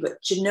tell you,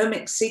 but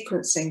genomic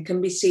sequencing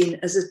can be seen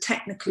as a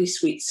technically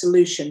sweet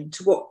solution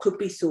to what could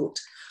be thought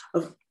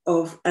of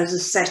as a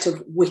set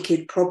of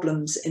wicked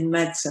problems in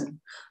medicine,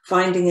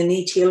 finding an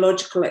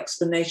etiological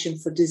explanation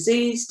for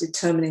disease,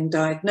 determining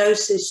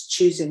diagnosis,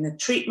 choosing a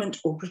treatment,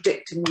 or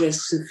predicting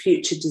risks of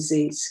future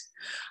disease.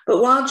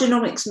 But while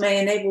genomics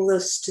may enable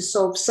us to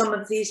solve some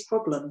of these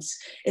problems,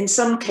 in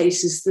some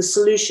cases the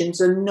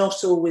solutions are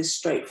not always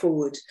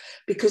straightforward,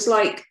 because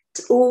like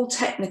all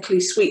technically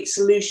sweet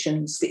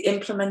solutions, the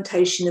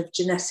implementation of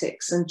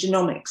genetics and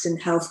genomics in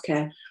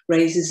healthcare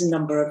raises a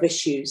number of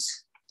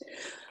issues.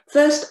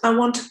 First, I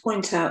want to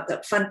point out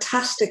that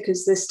fantastic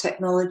as this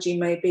technology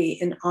may be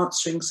in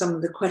answering some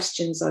of the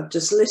questions I've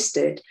just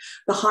listed,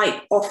 the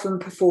hype often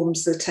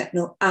outperforms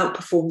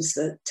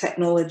the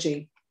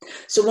technology.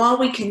 So while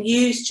we can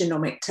use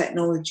genomic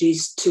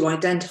technologies to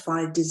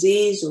identify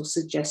disease or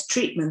suggest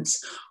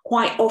treatments,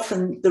 quite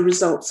often the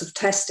results of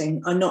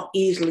testing are not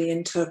easily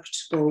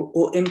interpretable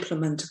or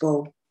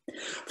implementable.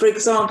 For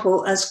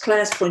example, as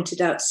Claire's pointed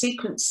out,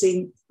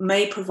 sequencing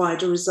may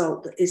provide a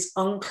result that is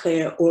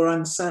unclear or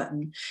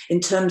uncertain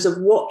in terms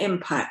of what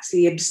impact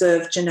the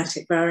observed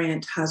genetic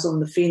variant has on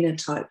the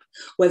phenotype,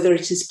 whether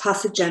it is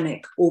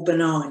pathogenic or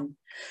benign.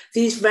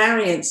 These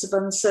variants of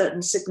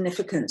uncertain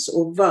significance,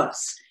 or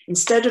VUS,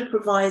 instead of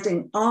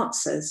providing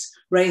answers,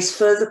 raise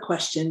further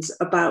questions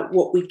about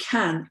what we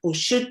can or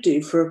should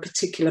do for a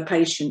particular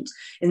patient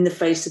in the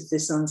face of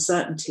this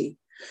uncertainty.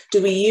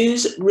 Do we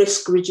use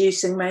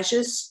risk-reducing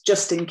measures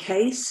just in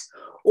case,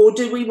 or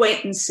do we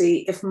wait and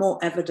see if more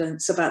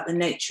evidence about the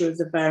nature of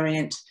the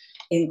variant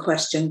in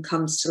question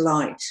comes to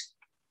light?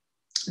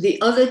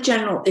 The other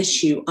general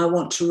issue I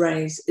want to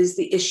raise is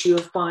the issue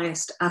of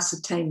biased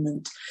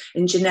ascertainment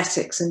in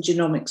genetics and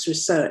genomics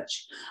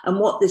research, and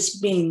what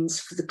this means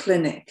for the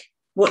clinic.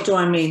 What do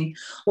I mean?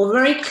 Well,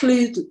 very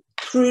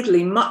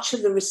crudely, much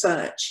of the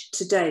research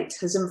to date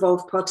has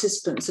involved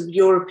participants of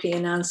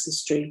European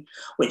ancestry,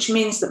 which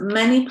means that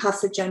many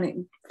pathogenic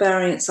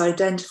variants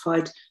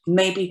identified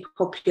may be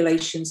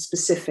population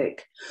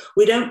specific.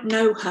 We don't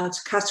know how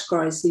to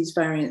categorize these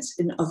variants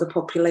in other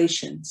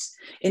populations.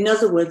 In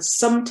other words,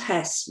 some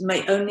tests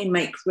may only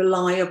make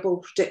reliable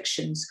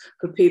predictions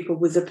for people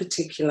with a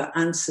particular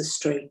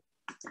ancestry.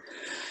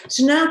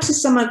 So now to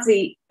some of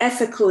the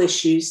ethical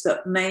issues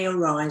that may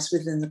arise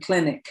within the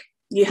clinic.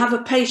 You have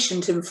a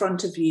patient in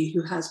front of you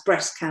who has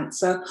breast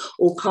cancer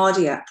or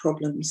cardiac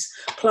problems,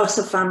 plus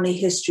a family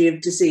history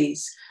of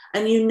disease,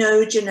 and you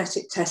know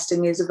genetic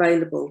testing is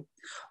available.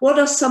 What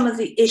are some of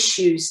the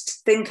issues to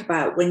think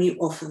about when you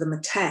offer them a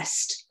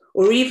test,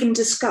 or even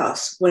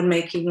discuss when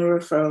making a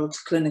referral to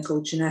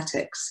clinical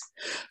genetics?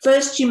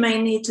 First, you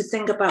may need to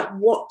think about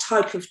what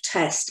type of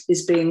test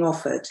is being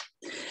offered.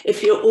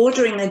 If you're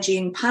ordering a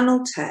gene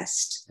panel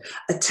test,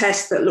 a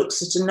test that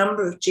looks at a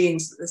number of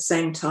genes at the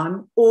same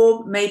time,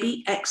 or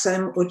maybe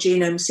exome or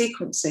genome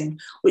sequencing,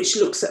 which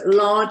looks at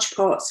large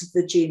parts of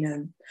the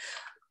genome,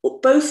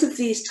 both of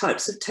these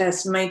types of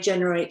tests may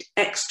generate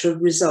extra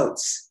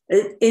results,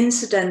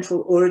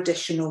 incidental or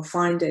additional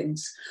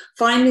findings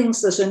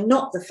that are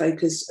not the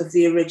focus of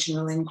the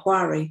original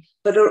inquiry,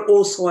 but are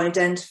also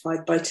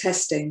identified by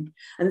testing.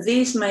 And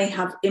these may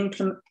have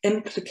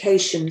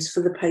implications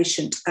for the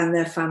patient and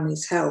their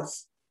family's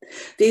health.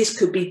 These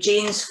could be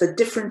genes for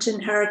different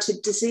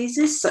inherited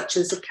diseases, such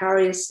as a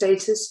carrier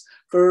status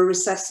for a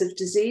recessive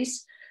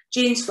disease,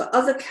 genes for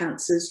other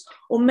cancers,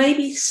 or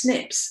maybe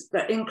SNPs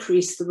that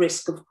increase the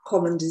risk of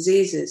common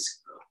diseases.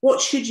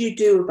 What should you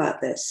do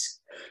about this?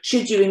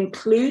 Should you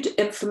include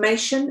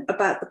information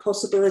about the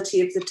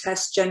possibility of the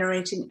test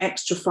generating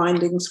extra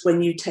findings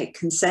when you take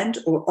consent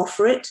or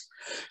offer it?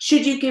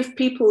 Should you give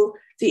people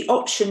the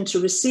option to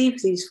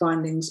receive these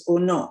findings or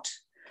not?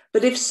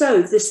 But if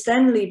so, this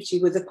then leaves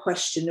you with a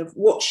question of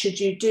what should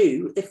you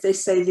do if they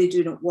say they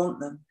do not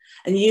want them,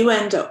 and you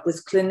end up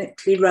with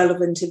clinically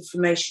relevant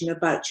information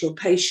about your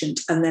patient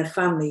and their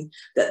family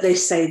that they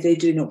say they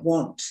do not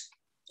want.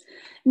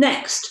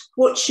 Next,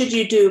 what should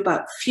you do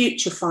about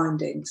future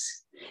findings?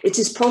 It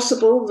is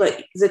possible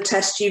that the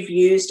test you've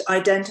used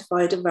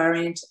identified a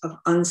variant of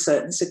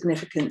uncertain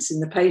significance in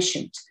the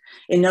patient.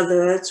 In other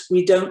words,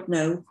 we don't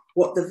know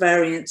what the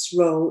variant's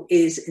role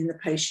is in the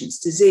patient's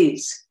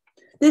disease.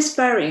 This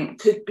variant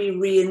could be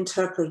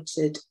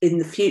reinterpreted in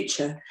the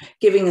future,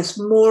 giving us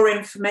more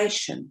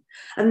information,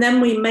 and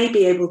then we may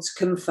be able to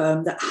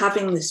confirm that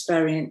having this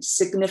variant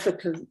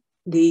significantly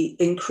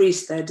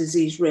increase their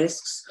disease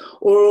risks,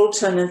 or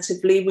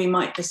alternatively, we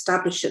might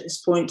establish at this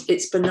point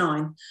it's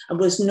benign and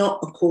was not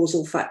a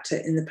causal factor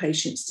in the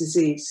patient's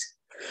disease.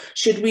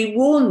 Should we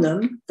warn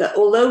them that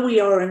although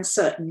we are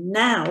uncertain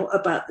now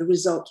about the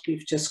results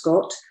we've just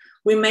got,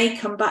 we may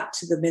come back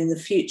to them in the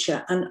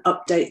future and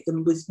update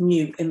them with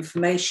new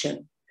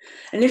information?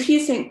 And if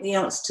you think the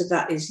answer to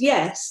that is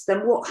yes,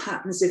 then what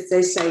happens if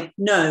they say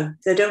no,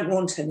 they don't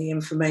want any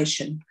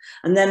information?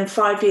 And then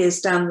 5 years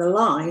down the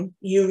line,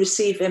 you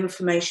receive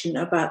information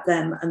about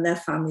them and their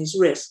family's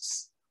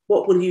risks.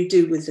 What will you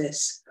do with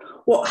this?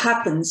 What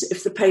happens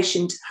if the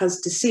patient has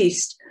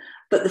deceased,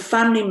 but the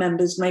family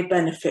members may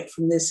benefit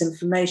from this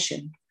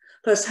information?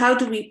 Plus, how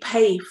do we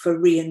pay for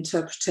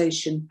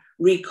reinterpretation,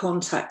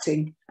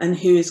 recontacting, and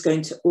who is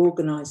going to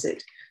organise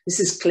it? This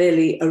is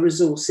clearly a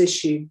resource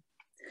issue.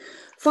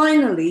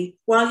 Finally,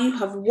 while you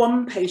have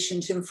one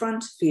patient in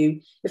front of you,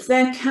 if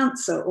their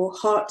cancer or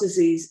heart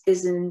disease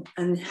is in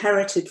an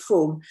inherited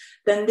form,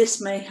 then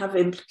this may have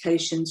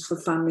implications for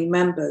family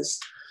members.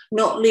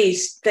 Not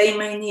least, they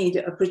may need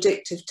a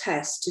predictive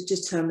test to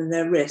determine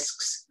their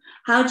risks.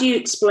 How do you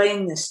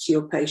explain this to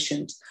your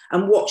patient?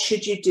 And what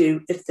should you do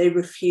if they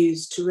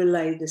refuse to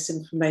relay this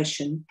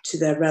information to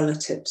their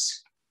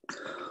relatives?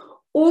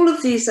 All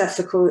of these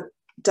ethical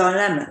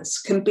dilemmas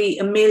can be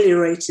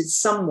ameliorated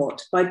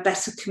somewhat by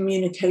better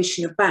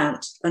communication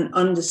about and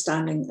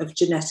understanding of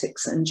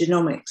genetics and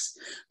genomics,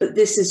 but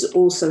this is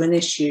also an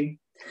issue.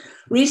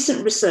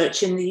 Recent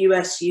research in the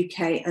US,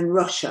 UK and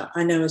Russia,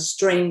 I know a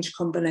strange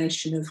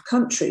combination of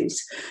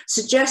countries,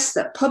 suggests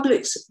that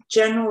public's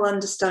general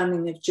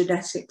understanding of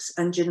genetics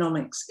and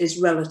genomics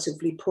is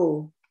relatively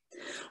poor,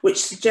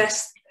 which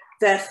suggests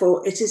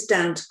therefore it is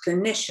down to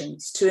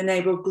clinicians to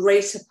enable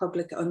greater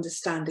public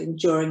understanding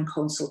during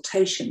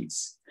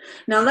consultations.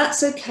 Now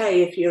that's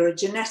okay if you're a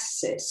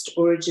geneticist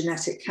or a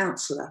genetic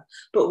counsellor,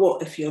 but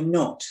what if you're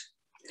not?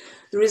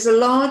 There is a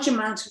large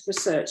amount of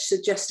research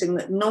suggesting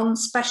that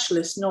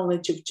non-specialist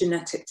knowledge of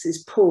genetics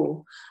is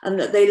poor and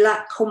that they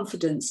lack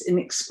confidence in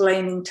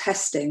explaining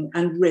testing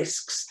and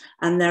risks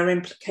and their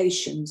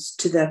implications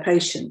to their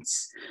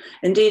patients.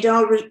 Indeed,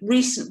 our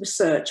recent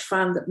research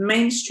found that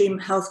mainstream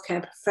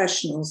healthcare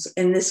professionals,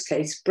 in this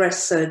case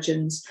breast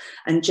surgeons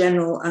and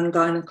general and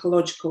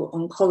gynecological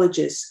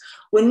oncologists,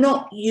 were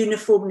not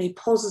uniformly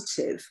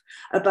positive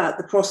about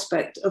the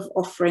prospect of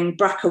offering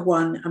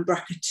BRCA1 and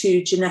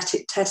BRCA2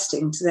 genetic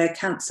testing to their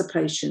cancer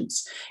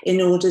patients in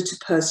order to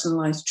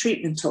personalised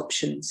treatment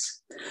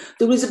options.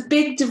 There was a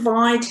big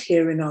divide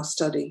here in our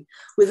study,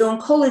 with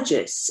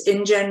oncologists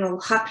in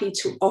general happy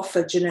to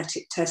offer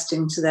genetic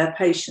testing to their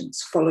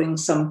patients following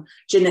some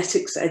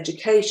genetics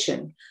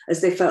education,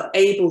 as they felt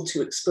able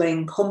to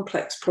explain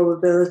complex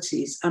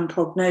probabilities and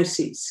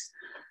prognoses.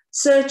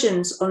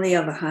 Surgeons, on the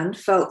other hand,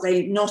 felt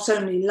they not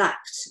only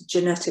lacked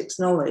genetics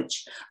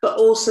knowledge, but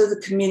also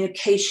the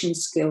communication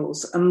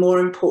skills and, more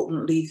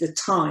importantly, the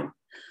time.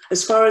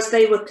 As far as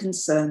they were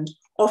concerned,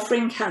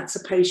 offering cancer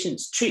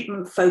patients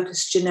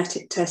treatment-focused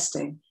genetic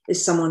testing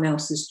is someone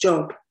else's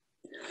job.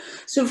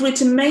 So if we're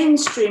to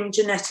mainstream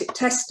genetic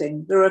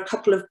testing, there are a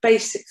couple of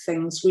basic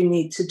things we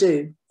need to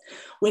do.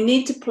 We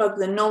need to plug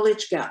the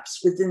knowledge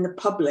gaps within the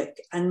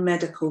public and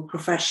medical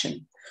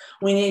profession.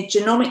 We need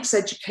genomics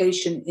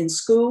education in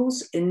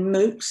schools, in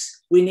MOOCs.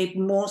 We need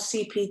more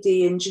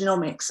CPD in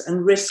genomics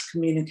and risk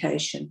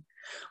communication.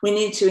 We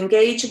need to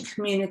engage and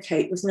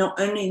communicate with not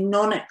only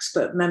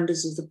non-expert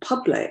members of the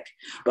public,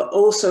 but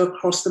also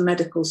across the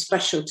medical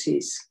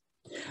specialties.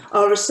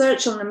 Our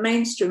research on the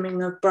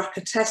mainstreaming of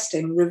BRCA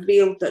testing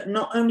revealed that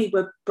not only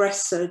were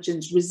breast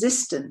surgeons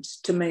resistant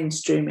to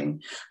mainstreaming,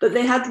 but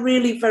they had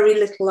really very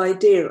little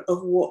idea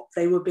of what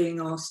they were being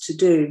asked to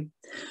do.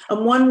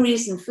 And one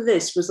reason for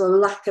this was a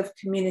lack of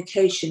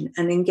communication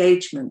and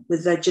engagement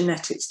with their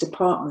genetics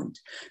department,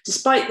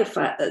 despite the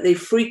fact that they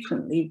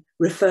frequently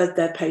referred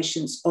their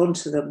patients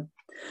onto them.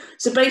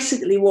 So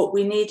basically what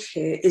we need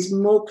here is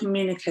more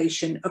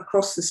communication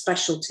across the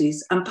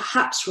specialties and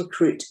perhaps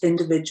recruit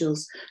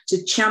individuals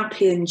to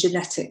champion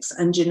genetics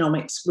and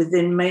genomics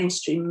within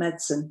mainstream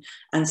medicine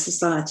and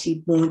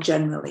society more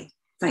generally.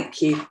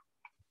 Thank you.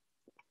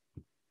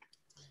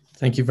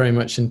 Thank you very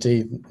much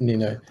indeed,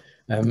 Nina.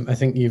 I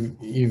think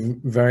you've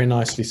very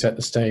nicely set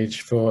the stage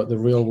for the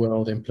real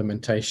world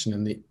implementation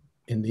and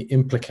the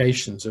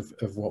implications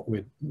of what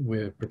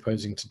we're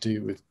proposing to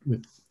do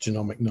with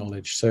genomic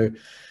knowledge. So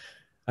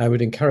I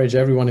would encourage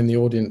everyone in the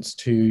audience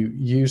to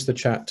use the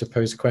chat to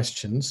pose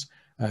questions,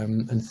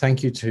 and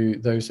thank you to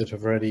those that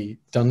have already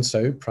done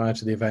so prior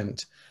to the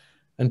event.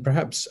 And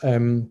perhaps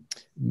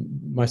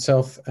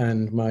myself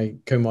and my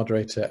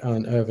co-moderator,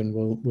 Alan Irvin,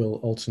 will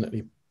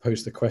alternately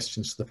pose the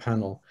questions to the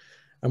panel.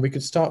 And we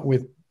could start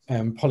with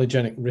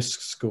polygenic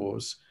risk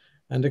scores.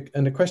 And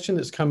a question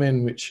that's come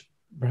in, which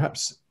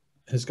perhaps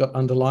has got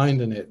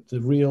underlined in it,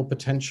 the real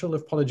potential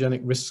of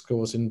polygenic risk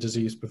scores in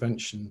disease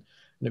prevention.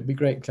 And it'd be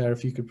great, Claire,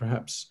 if you could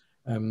perhaps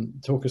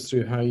talk us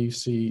through how you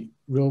see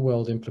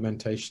real-world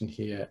implementation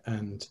here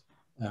and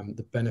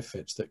the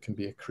benefits that can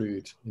be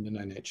accrued in an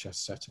NHS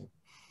setting.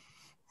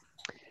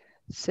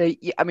 So,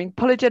 yeah, I mean,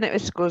 polygenic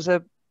risk scores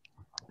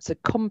it's a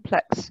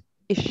complex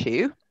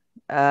issue,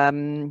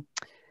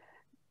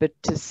 but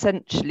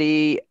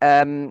essentially,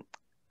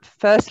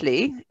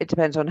 firstly, it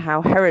depends on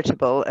how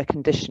heritable a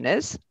condition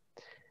is.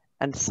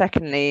 And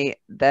secondly,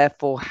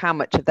 therefore, how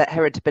much of that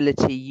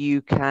heritability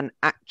you can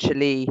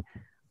actually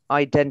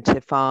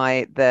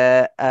identify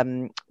the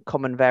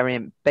common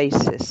variant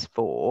basis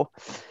for.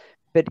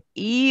 But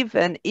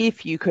even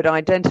if you could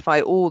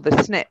identify all the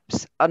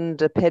SNPs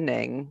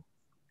underpinning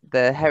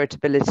the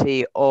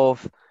heritability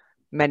of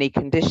many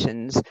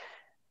conditions,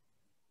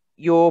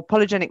 your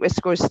polygenic risk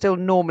score is still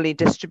normally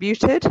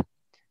distributed.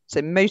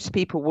 So most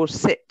people will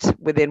sit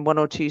within 1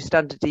 or 2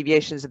 standard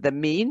deviations of the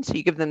mean. So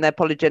you give them their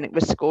polygenic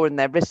risk score and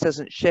their risk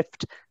doesn't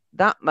shift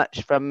that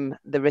much from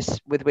the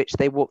risk with which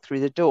they walk through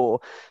the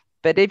door.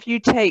 But if you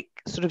take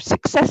sort of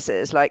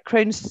successes, like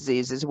Crohn's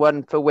disease is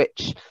one for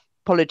which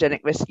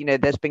polygenic risk, you know,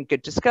 there's been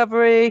good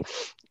discovery,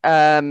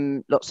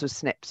 lots of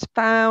SNPs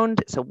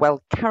found, it's a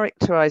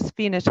well-characterized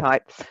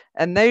phenotype,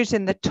 and those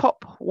in the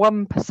top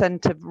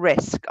 1% of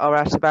risk are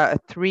at about a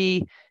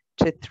 3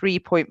 to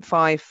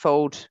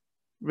 3.5-fold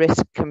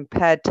risk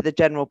compared to the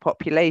general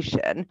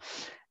population,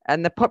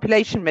 and the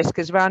population risk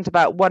is around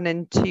about 1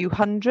 in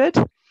 200.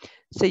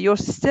 So you're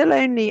still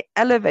only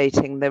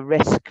elevating the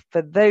risk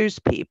for those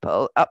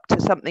people up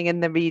to something in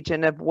the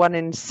region of 1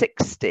 in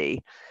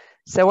 60.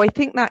 So I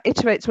think that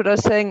iterates what I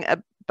was saying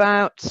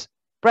about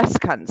breast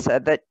cancer,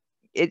 that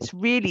it's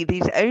really,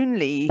 these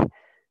only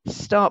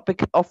start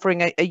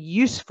offering a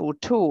useful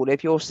tool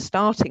if your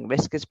starting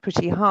risk is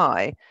pretty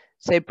high.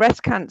 So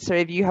breast cancer,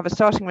 if you have a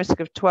starting risk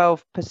of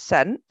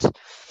 12%,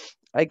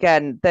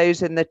 again,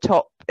 those in the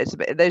top,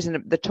 those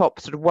in the top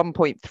sort of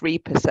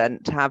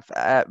 1.3%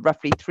 have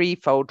roughly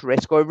 3-fold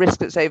risk, or a risk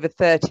that's over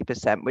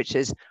 30%, which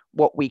is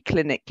what we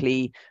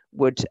clinically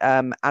would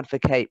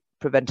advocate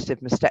preventative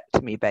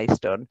mastectomy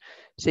based on.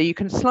 So you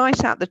can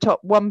slice out the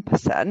top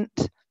 1%,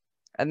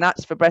 and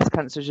that's for breast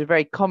cancer, which is a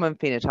very common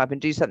phenotype,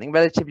 and do something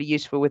relatively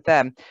useful with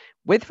them.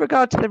 With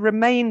regard to the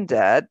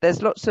remainder,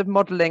 there's lots of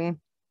modelling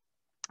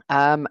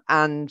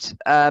and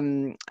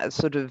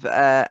sort of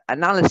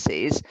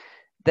analyses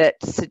that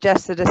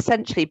suggest that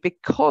essentially,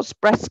 because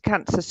breast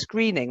cancer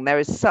screening, there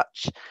is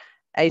such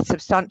a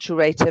substantial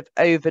rate of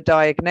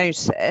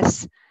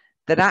overdiagnosis,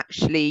 that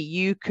actually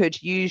you could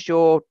use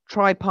your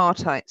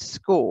tripartite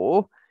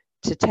score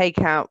to take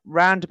out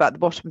round about the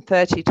bottom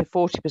 30 to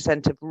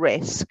 40% of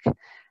risk,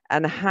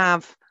 and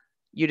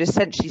you'd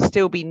essentially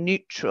still be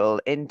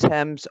neutral in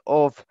terms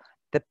of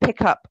the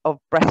pickup of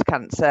breast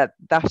cancer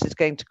that is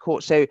going to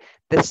cause, so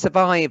the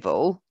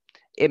survival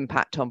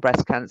impact on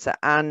breast cancer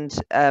and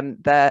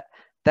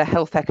the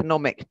health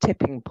economic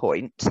tipping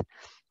point.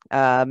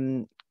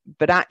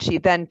 But actually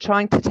then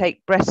trying to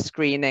take breast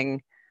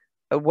screening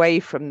away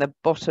from the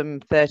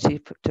bottom 30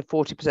 to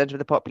 40% of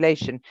the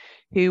population,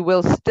 who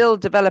will still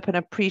develop an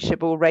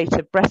appreciable rate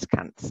of breast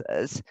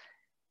cancers,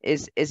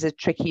 is a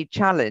tricky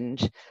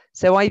challenge.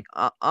 So I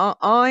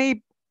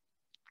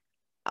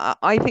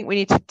think we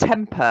need to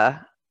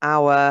temper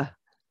our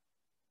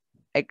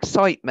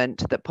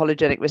excitement that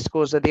polygenic risk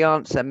scores are the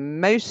answer.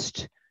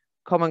 Most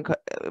common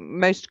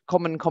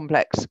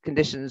complex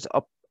conditions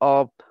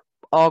are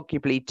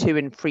arguably too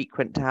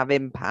infrequent to have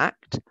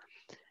impact.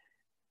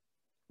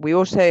 We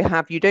also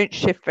have, you don't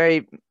shift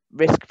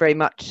risk very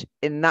much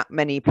in that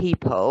many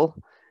people,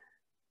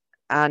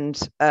 and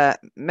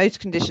most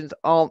conditions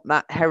aren't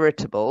that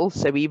heritable,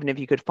 so even if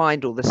you could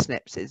find all the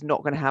SNPs, it's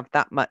not going to have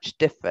that much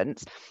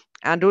difference.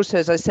 And also,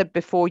 as I said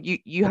before,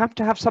 you have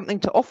to have something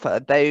to offer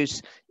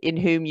those in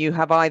whom you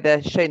have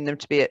either shown them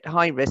to be at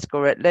high risk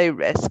or at low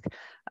risk.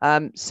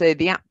 So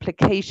the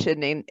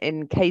application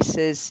in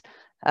cases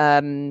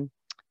where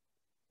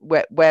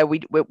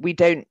we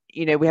don't,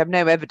 you know, we have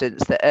no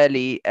evidence that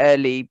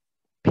early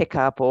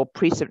pickup or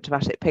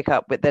pre-symptomatic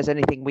pickup, but there's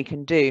anything we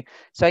can do.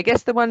 So I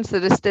guess the ones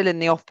that are still in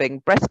the offing,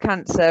 breast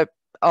cancer,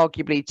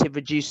 arguably to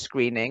reduce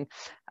screening,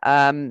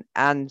 and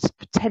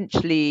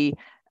potentially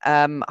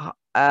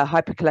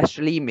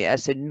hypercholesterolemia,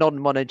 so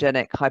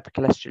non-monogenic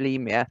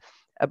hypercholesterolemia,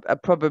 are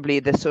probably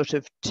the sort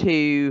of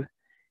two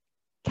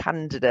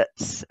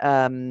candidates,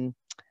 or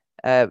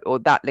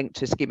that linked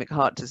to ischemic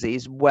heart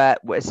disease, where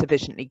we're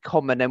sufficiently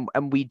common,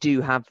 and we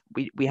have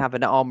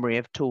an armory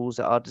of tools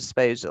at our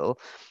disposal.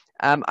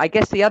 I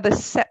guess the other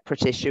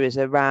separate issue is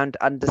around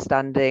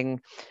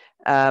understanding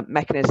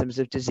mechanisms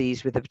of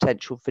disease with the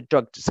potential for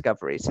drug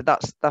discovery. So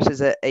that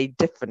is a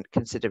different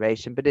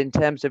consideration. But in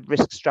terms of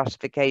risk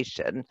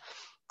stratification,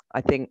 I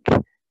think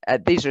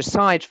these are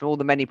aside from all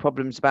the many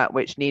problems about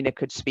which Nina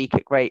could speak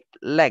at great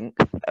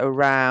length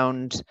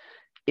around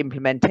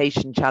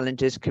implementation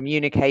challenges,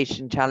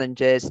 communication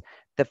challenges,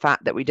 the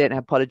fact that we don't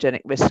have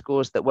polygenic risk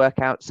scores that work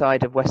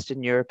outside of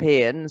Western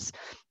Europeans,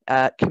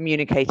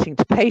 communicating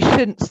to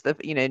patients, the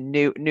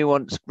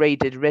nuanced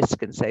graded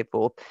risk and so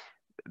forth.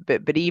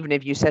 But even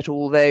if you set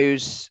all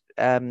those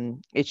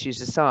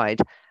issues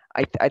aside,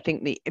 I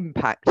think the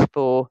impact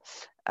for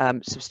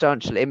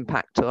substantial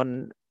impact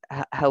on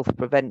health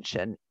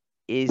prevention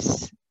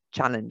is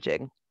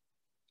challenging.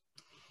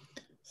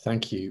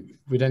 Thank you.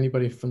 Would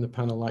anybody from the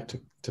panel like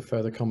to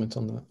further comment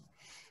on that?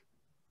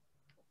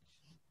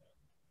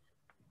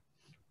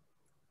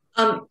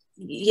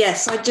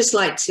 Yes, I'd just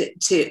like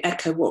to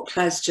echo what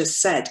Claire's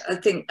just said. I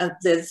think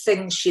the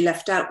thing she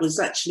left out was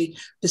actually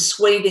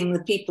persuading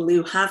the people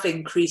who have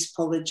increased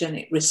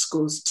polygenic risk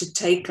scores to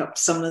take up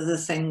some of the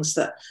things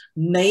that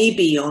may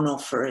be on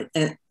offer.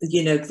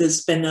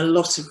 There's been a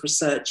lot of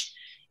research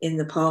in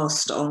the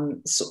past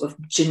on sort of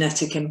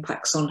genetic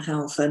impacts on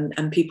health,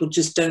 and people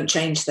just don't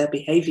change their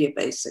behavior,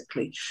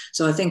 basically.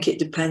 So I think it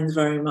depends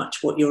very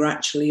much what you're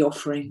actually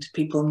offering to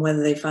people and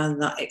whether they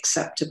found that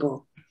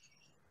acceptable.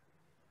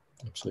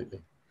 Absolutely.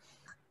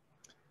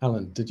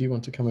 Alan, did you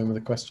want to come in with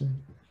a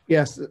question?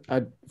 Yes.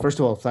 First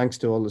of all, thanks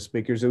to all the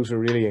speakers. Those were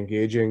really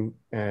engaging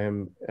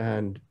and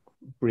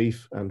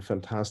brief and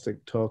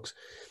fantastic talks.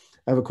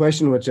 I have a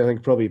question which I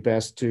think probably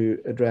best to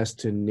address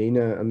to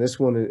Nina, and this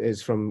one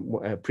is from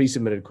a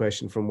pre-submitted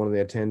question from one of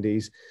the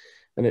attendees,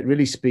 and it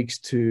really speaks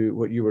to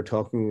what you were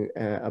talking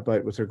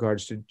about with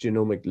regards to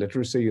genomic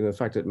literacy, and the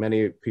fact that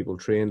many people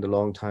trained a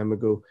long time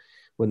ago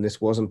when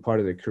this wasn't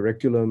part of the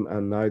curriculum,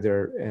 and now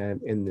they're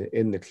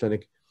in the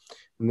clinic.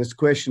 And this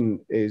question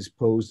is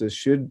posed as,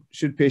 should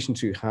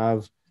patients who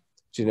have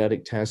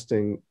genetic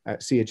testing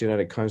see a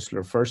genetic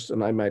counselor first?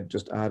 And I might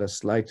just add a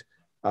slight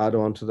add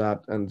on to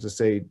that, and to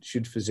say,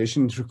 should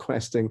physicians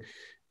requesting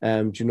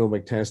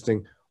genomic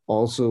testing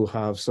also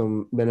have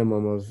some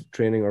minimum of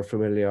training or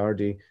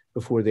familiarity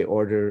before they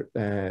order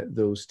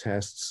those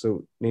tests?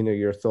 So Nina,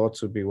 your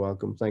thoughts would be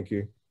welcome. Thank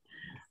you.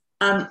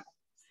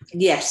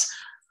 Yes,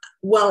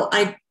 well,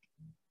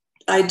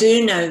 I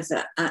do know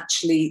that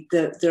actually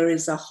there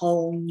is a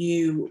whole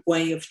new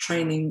way of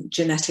training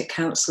genetic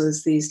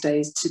counsellors these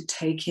days to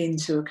take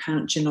into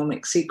account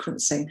genomic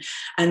sequencing.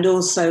 And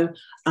also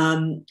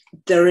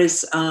there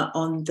is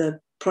on the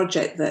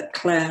project that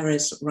Clare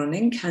is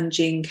running,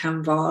 CanGene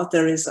CanVar,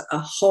 there is a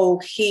whole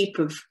heap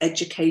of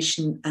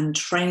education and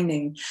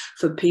training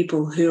for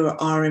people who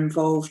are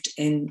involved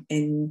in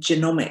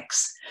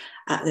genomics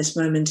at this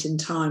moment in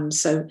time.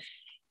 So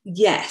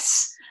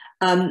yes,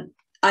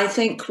 I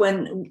think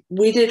when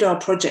we did our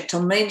project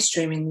on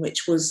mainstreaming,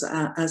 which was,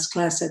 as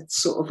Claire said,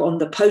 sort of on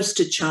the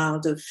poster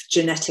child of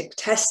genetic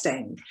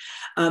testing,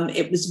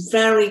 it was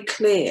very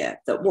clear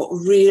that what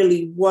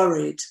really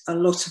worried a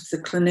lot of the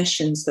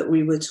clinicians that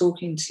we were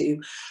talking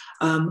to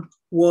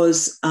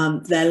was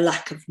their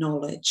lack of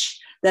knowledge.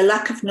 Their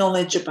lack of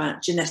knowledge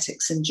about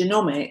genetics and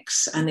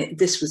genomics, and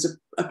this was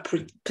a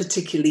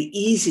particularly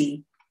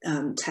easy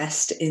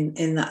test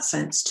in that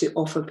sense to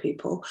offer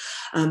people.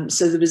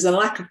 So there was a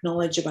lack of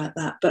knowledge about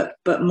that,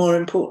 but more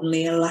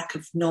importantly, a lack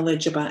of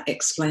knowledge about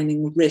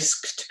explaining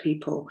risk to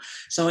people.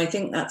 So I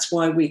think that's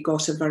why we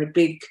got a very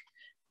big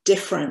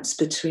difference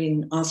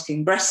between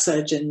asking breast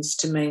surgeons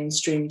to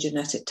mainstream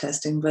genetic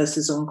testing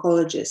versus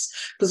oncologists,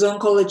 because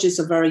oncologists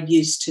are very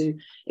used to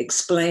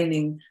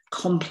explaining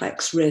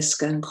complex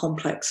risk and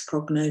complex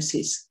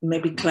prognoses.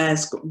 Maybe Claire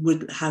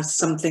would have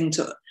something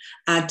to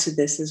add to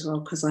this as well,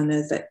 because I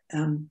know that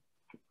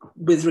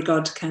with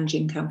regard to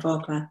CanGene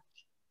CanVar, Claire.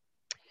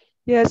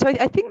 Yeah, so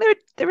I think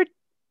there are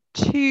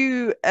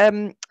two,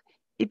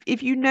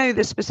 if you know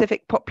the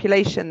specific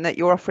population that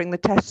you're offering the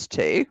test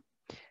to,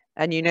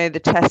 and you know the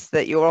test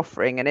that you're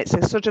offering, and it's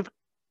a sort of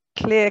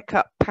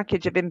clear-cut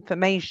package of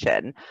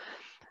information,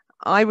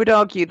 I would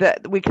argue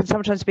that we can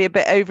sometimes be a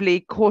bit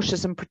overly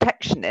cautious and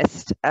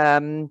protectionist.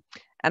 And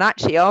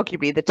actually,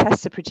 arguably, the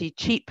tests are pretty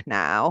cheap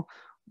now.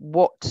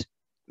 What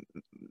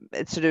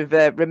sort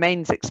of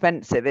remains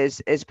expensive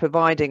is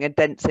providing a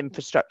dense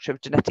infrastructure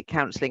of genetic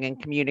counselling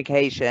and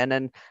communication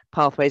and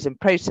pathways and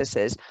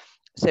processes.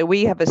 So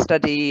we have a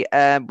study,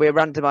 we're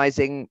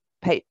randomising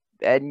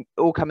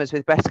all comers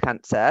with breast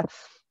cancer.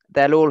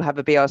 They'll all have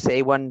a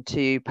BRCA1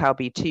 to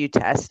PALB2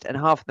 test, and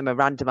half of them are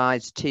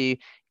randomised to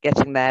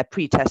getting their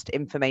pre-test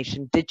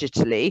information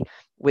digitally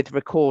with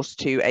recourse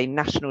to a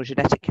national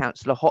genetic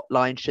counsellor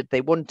hotline should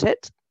they want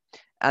it.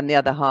 And the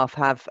other half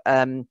have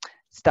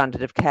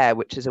standard of care,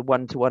 which is a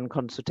one-to-one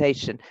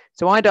consultation.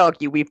 So I'd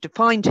argue we've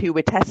defined who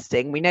we're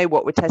testing, we know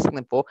what we're testing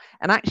them for,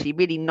 and actually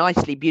really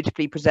nicely,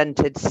 beautifully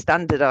presented,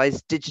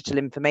 standardised digital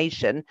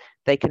information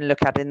they can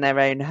look at in their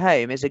own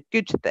home is a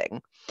good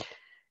thing.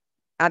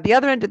 At the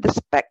other end of the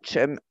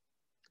spectrum,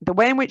 the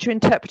way in which you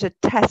interpret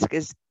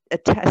a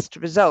test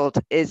result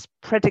is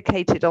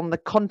predicated on the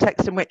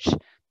context in which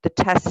the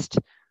test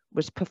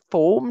was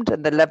performed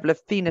and the level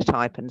of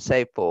phenotype and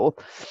so forth.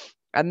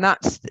 And that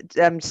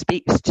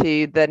speaks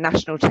to the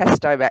National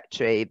Test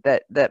Directory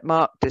that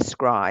Mark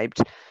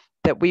described,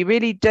 that we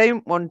really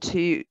don't want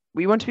to,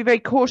 we want to be very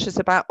cautious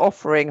about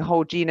offering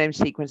whole genome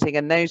sequencing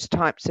and those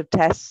types of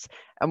tests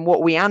and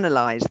what we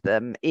analyse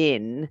them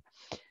in.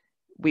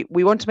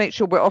 We want to make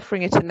sure we're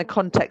offering it in the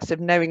context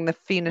of knowing the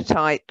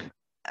phenotype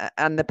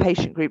and the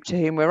patient group to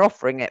whom we're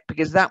offering it,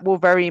 because that will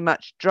very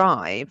much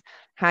drive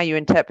how you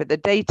interpret the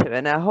data.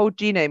 And a whole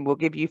genome will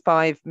give you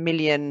 5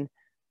 million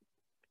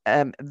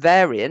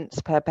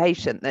variants per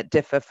patient that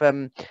differ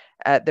from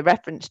the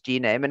reference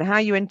genome, and how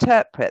you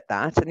interpret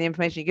that and the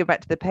information you give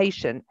back to the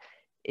patient,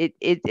 it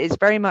is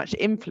very much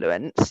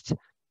influenced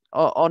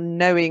on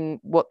knowing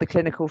what the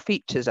clinical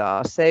features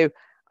are. So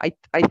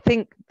I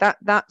think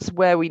that's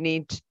where we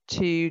need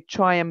to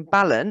try and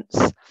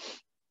balance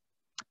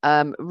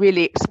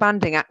really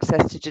expanding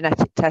access to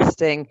genetic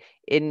testing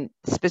in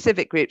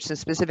specific groups and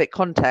specific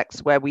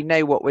contexts where we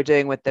know what we're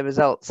doing with the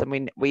results,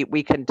 and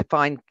we can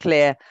define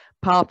clear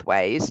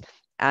pathways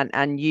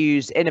and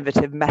use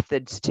innovative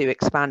methods to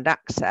expand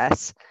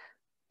access,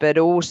 but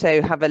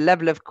also have a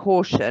level of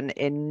caution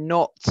in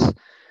not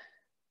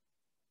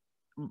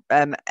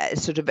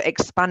sort of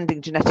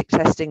expanding genetic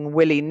testing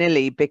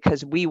willy-nilly,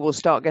 because we will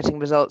start getting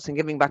results and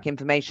giving back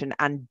information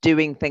and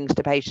doing things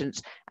to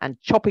patients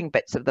and chopping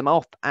bits of them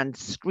off and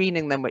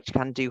screening them, which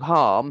can do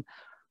harm,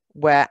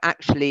 where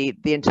actually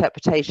the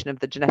interpretation of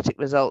the genetic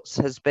results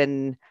has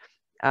been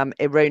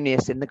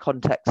erroneous in the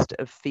context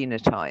of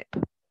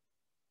phenotype.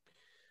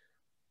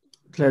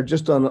 Claire,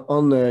 just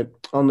on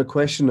the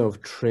question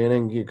of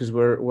training, because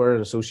we're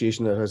an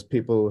association that has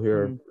people who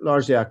are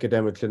largely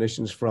academic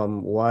clinicians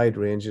from wide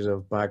ranges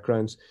of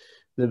backgrounds.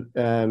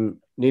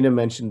 Nina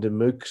mentioned the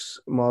MOOCs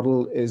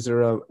model. Is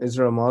there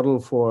a model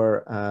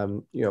for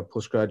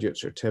postgraduate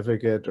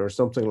certificate or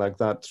something like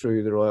that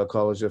through the Royal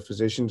College of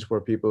Physicians,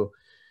 where people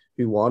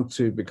who want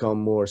to become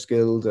more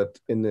skilled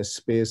in this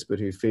space but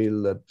who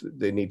feel that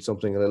they need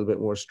something a little bit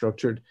more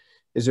structured?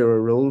 Is there a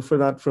role for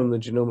that from the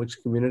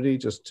genomics community,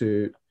 just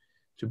to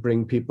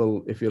bring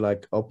people, if you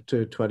like, up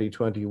to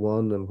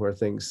 2021 and where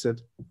things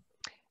sit?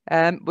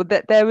 Well,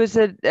 there was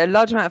a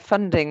large amount of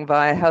funding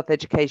via Health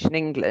Education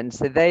England,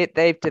 so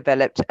they've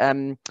developed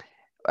at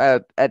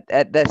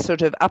the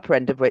sort of upper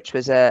end of which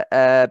was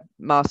a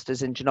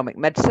master's in genomic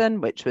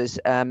medicine, which was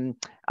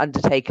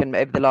undertaken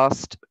over the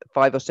last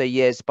 5 or so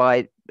years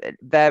by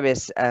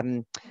various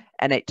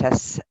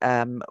NHS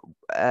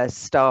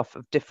staff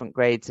of different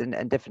grades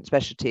and different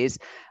specialties,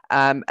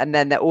 and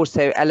then there are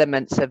also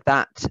elements of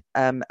that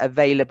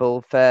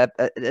available for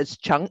as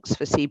chunks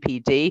for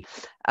CPD.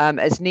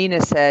 As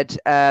Nina said,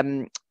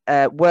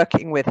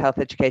 working with Health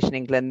Education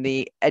England,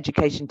 the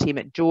education team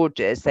at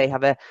George's, they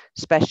have a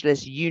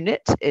specialist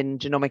unit in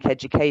genomic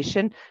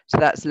education. So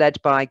that's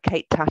led by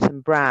Kate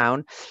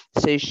Tatton-Brown.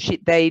 So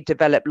they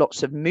develop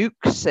lots of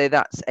MOOCs. So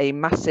that's a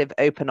massive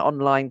open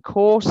online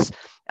course,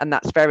 and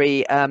that's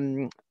very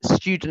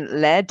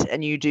student-led.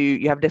 And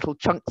you have little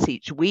chunks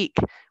each week,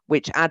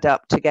 which add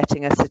up to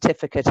getting a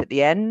certificate at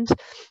the end.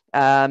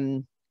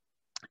 And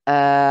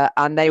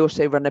they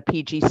also run a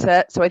PG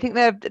cert. So I think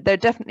they're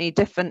definitely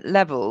different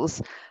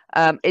levels.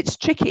 It's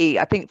tricky,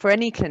 I think, for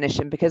any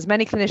clinician, because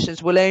many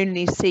clinicians will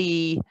only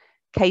see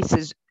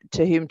cases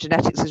to whom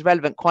genetics is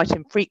relevant quite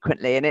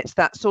infrequently. And it's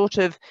that sort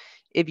of,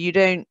 if you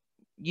don't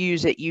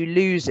use it, you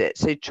lose it.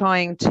 So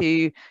trying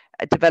to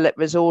develop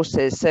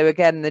resources. So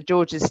again, the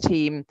George's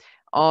team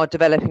are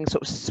developing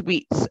sort of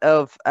suites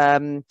of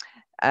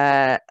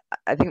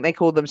I think they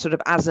call them sort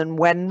of as and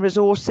when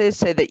resources,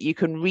 so that you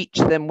can reach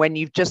them when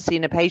you've just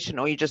seen a patient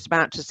or you're just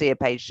about to see a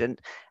patient,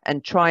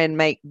 and try and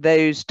make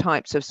those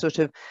types of sort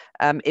of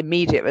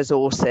immediate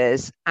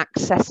resources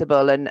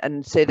accessible,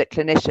 and so that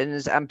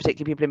clinicians and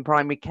particularly people in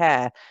primary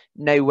care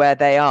know where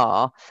they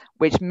are,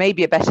 which may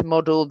be a better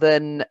model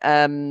than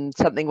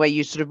something where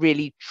you sort of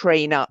really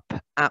train up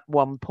at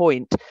one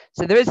point.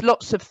 So there is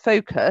lots of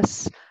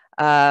focus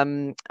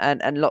and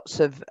lots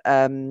of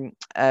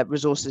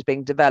resources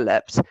being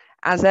developed.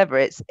 As ever,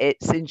 it's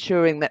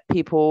ensuring that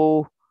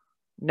people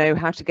know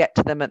how to get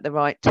to them at the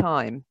right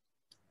time.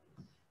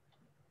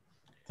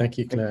 Thank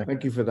you, Claire.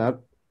 Thank you for that.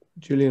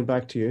 Julian,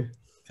 back to you.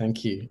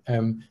 Thank you.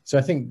 So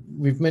I think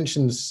we've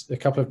mentioned a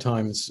couple of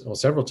times or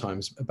several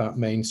times about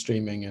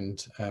mainstreaming,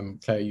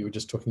 and Claire, you were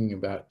just talking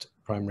about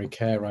primary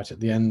care right at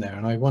the end there.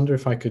 And I wonder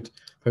if I could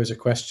pose a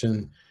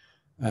question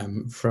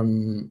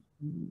from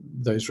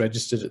those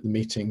registered at the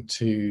meeting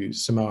to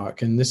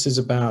Samark, and this is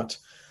about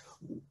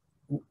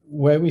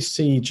where we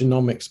see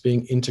genomics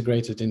being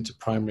integrated into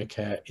primary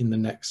care in the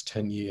next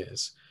 10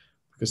 years,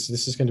 because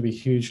this is going to be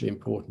hugely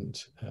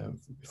important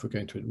if we're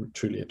going to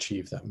truly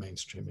achieve that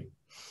mainstreaming.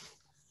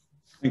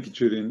 Thank you,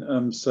 Julian.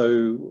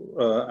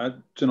 At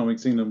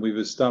Genomics England, we've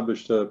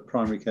established a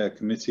primary care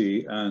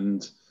committee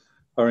and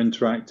are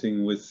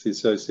interacting with the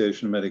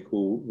Association of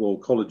Medical Royal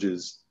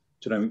Colleges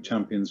Genomic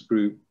Champions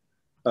Group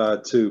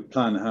to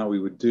plan how we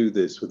would do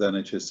this with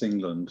NHS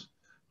England.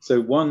 So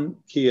one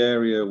key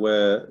area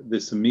where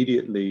this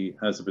immediately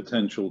has a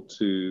potential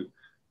to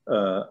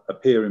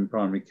appear in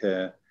primary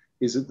care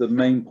is at the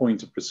main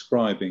point of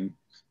prescribing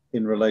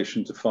in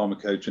relation to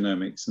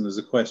pharmacogenomics. And there's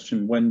a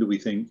question, when do we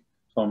think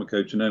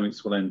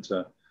pharmacogenomics will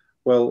enter?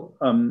 Well,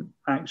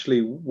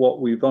 actually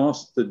what we've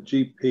asked the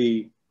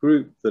GP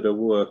group that are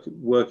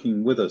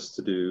working with us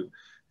to do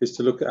is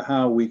to look at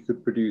how we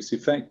could produce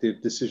effective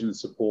decision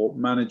support,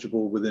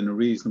 manageable within a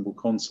reasonable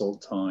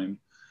consult time,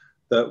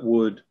 that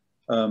would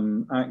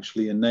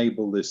actually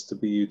enable this to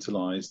be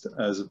utilized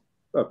as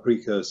a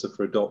precursor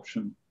for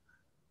adoption.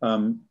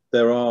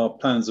 There are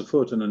plans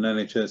afoot and an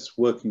NHS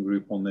working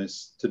group on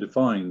this to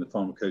define the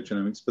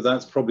pharmacogenomics, but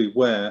that's probably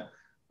where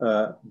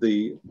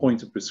the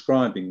point of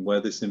prescribing, where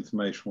this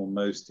information will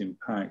most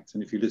impact.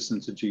 And if you listen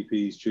to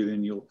GPs,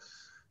 Julian, you'll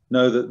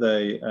know that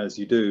they, as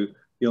you do,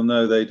 you'll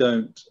know they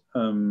don't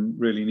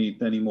really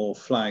need any more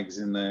flags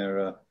in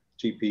their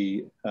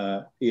GP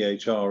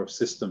EHR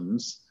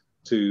systems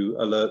to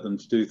alert them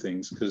to do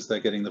things, because they're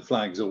getting the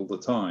flags all the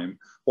time.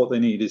 What they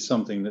need is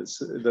something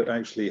that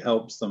actually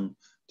helps them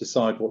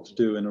decide what to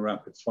do in a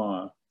rapid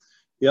fire.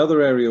 The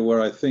other area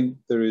where I think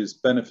there is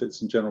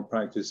benefits in general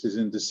practice is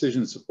in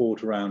decision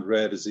support around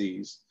rare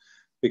disease,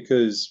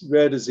 because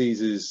rare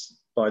diseases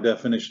by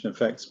definition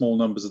affect small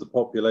numbers of the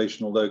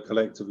population, although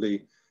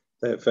collectively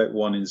they affect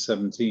 1 in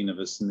 17 of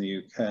us in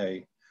the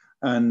UK.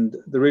 And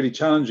the really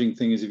challenging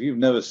thing is, if you've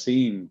never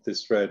seen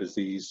this rare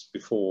disease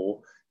before,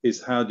 is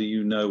how do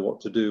you know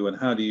what to do and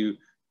how do you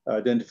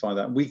identify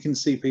that? We can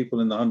see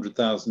people in the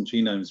 100,000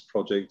 Genomes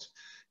Project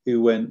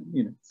who went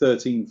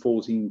 13,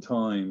 14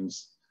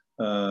 times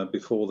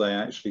before they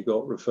actually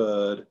got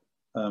referred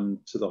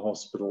to the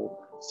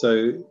hospital.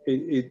 So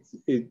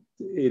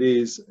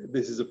this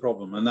is a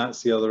problem, and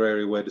that's the other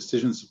area where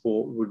decision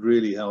support would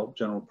really help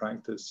general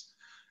practice.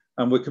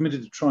 And we're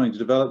committed to trying to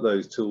develop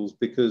those tools,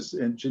 because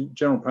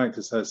general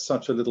practice has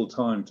such a little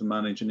time to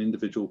manage an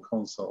individual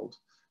consult.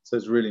 So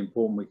it's really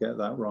important we get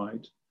that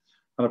right.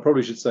 And I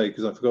probably should say,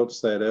 because I forgot to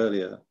say it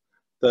earlier,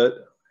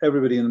 that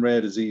everybody in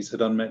rare disease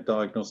had unmet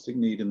diagnostic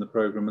need in the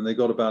program, and they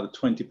got about a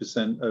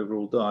 20%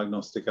 overall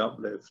diagnostic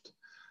uplift.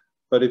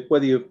 But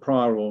whether you have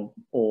prior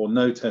or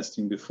no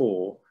testing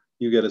before,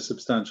 you get a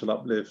substantial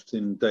uplift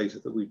in data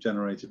that we've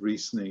generated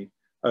recently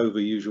over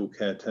usual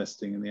care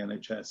testing in the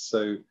NHS.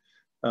 So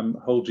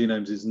whole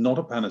genomes is not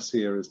a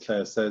panacea, as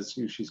Claire says.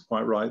 She's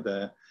quite right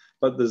there.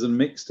 But there's a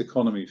mixed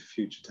economy for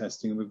future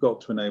testing, and we've got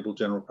to enable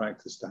general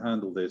practice to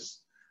handle this,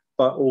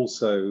 but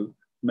also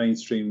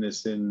mainstream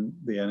this in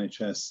the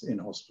NHS in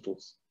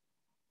hospitals.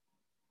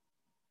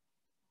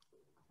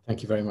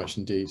 Thank you very much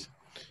indeed.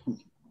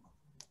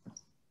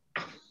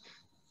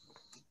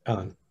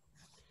 Alan.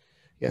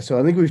 Yeah, so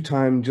I think we've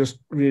time just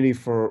really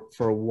for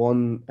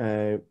one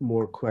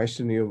more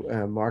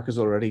question. Mark has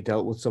already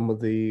dealt with some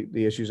of the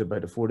issues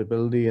about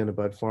affordability and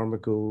about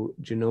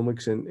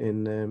pharmacogenomics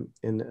in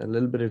a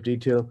little bit of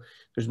detail.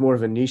 There's more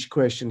of a niche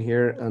question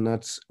here, and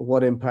that's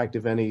what impact,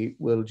 if any,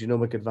 will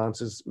genomic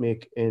advances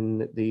make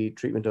in the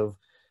treatment of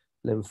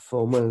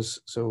lymphomas?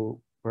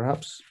 So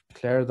perhaps,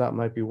 Claire, that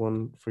might be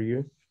one for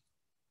you.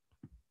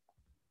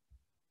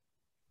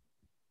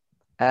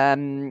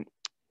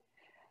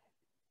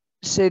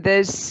 So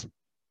there's,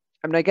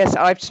 I guess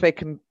I've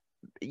spoken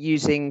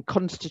using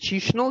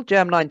constitutional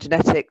germline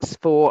genetics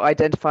for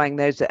identifying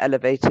those at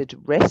elevated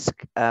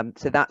risk.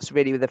 So that's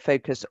really with a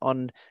focus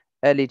on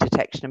early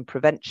detection and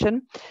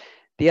prevention.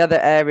 The other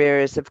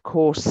area is, of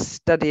course,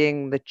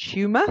 studying the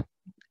tumour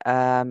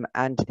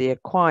and the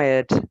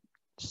acquired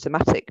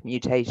somatic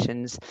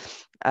mutations,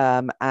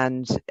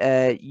 and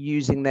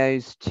using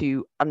those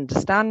to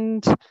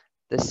understand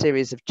the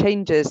series of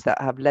changes that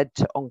have led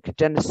to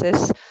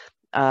oncogenesis.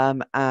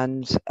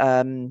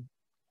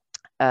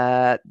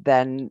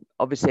 Then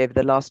obviously over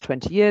the last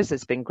 20 years,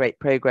 there's been great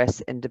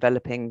progress in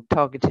developing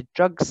targeted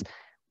drugs,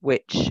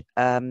 which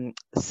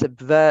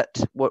subvert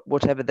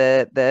whatever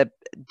the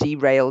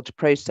derailed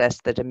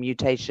process that a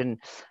mutation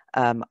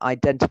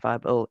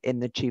identifiable in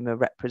the tumor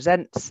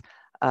represents,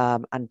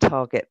 and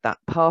target that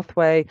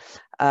pathway.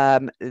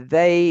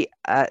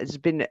 There's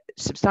been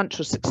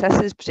substantial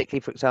successes, particularly,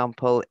 for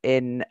example,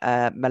 in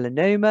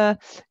melanoma,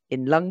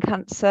 in lung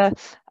cancer,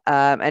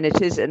 and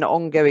it is an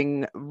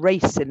ongoing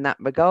race in that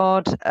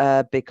regard,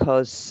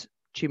 because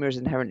tumor is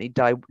inherently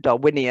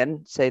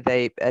Darwinian, so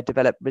they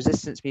develop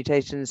resistance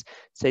mutations.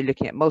 So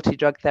looking at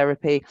multi-drug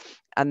therapy,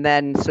 and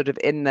then sort of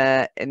in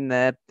the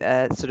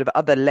sort of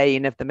other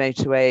lane of the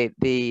motorway,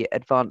 the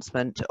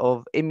advancement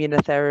of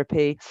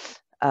immunotherapy.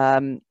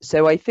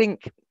 So I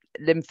think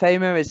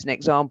lymphoma is an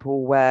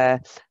example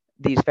where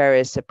these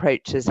various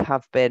approaches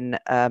have been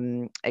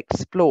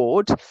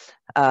explored.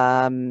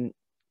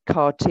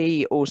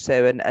 CAR-T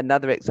also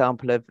another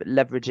example of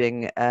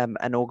leveraging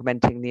and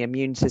augmenting the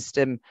immune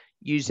system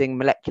using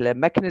molecular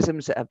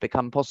mechanisms that have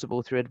become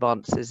possible through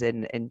advances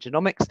in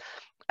genomics.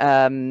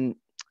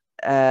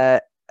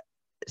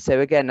 So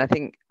again, I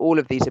think all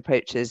of these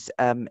approaches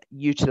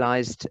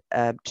utilized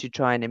to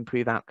try and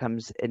improve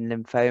outcomes in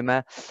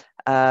lymphoma.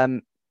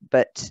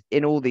 But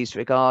in all these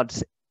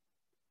regards,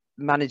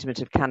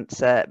 management of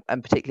cancer,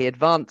 and particularly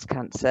advanced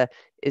cancer,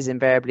 is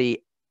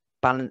invariably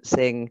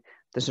balancing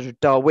the sort of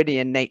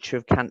Darwinian nature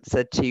of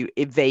cancer to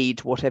evade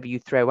whatever you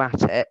throw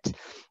at it,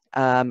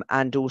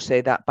 and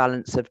also that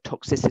balance of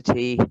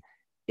toxicity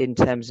in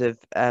terms of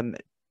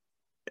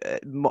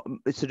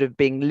sort of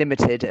being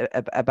limited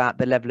about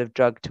the level of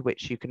drug to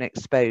which you can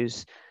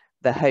expose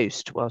the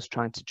host whilst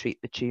trying to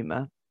treat the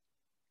tumour.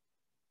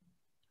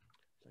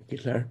 Thank you,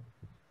 Claire.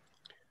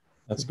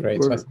 That's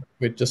great. So I think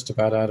we're just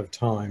about out of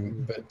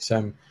time, but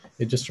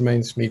it just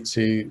remains for me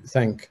to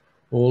thank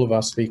all of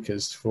our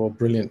speakers for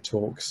brilliant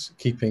talks,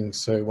 keeping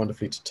so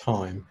wonderfully to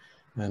time,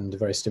 and a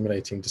very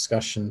stimulating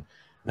discussion,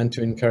 and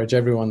to encourage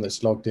everyone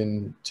that's logged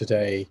in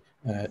today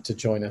to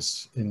join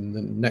us in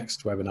the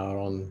next webinar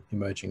on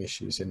emerging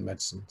issues in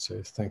medicine.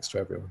 So thanks to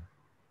everyone.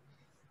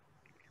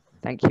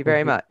 Thank you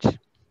very much.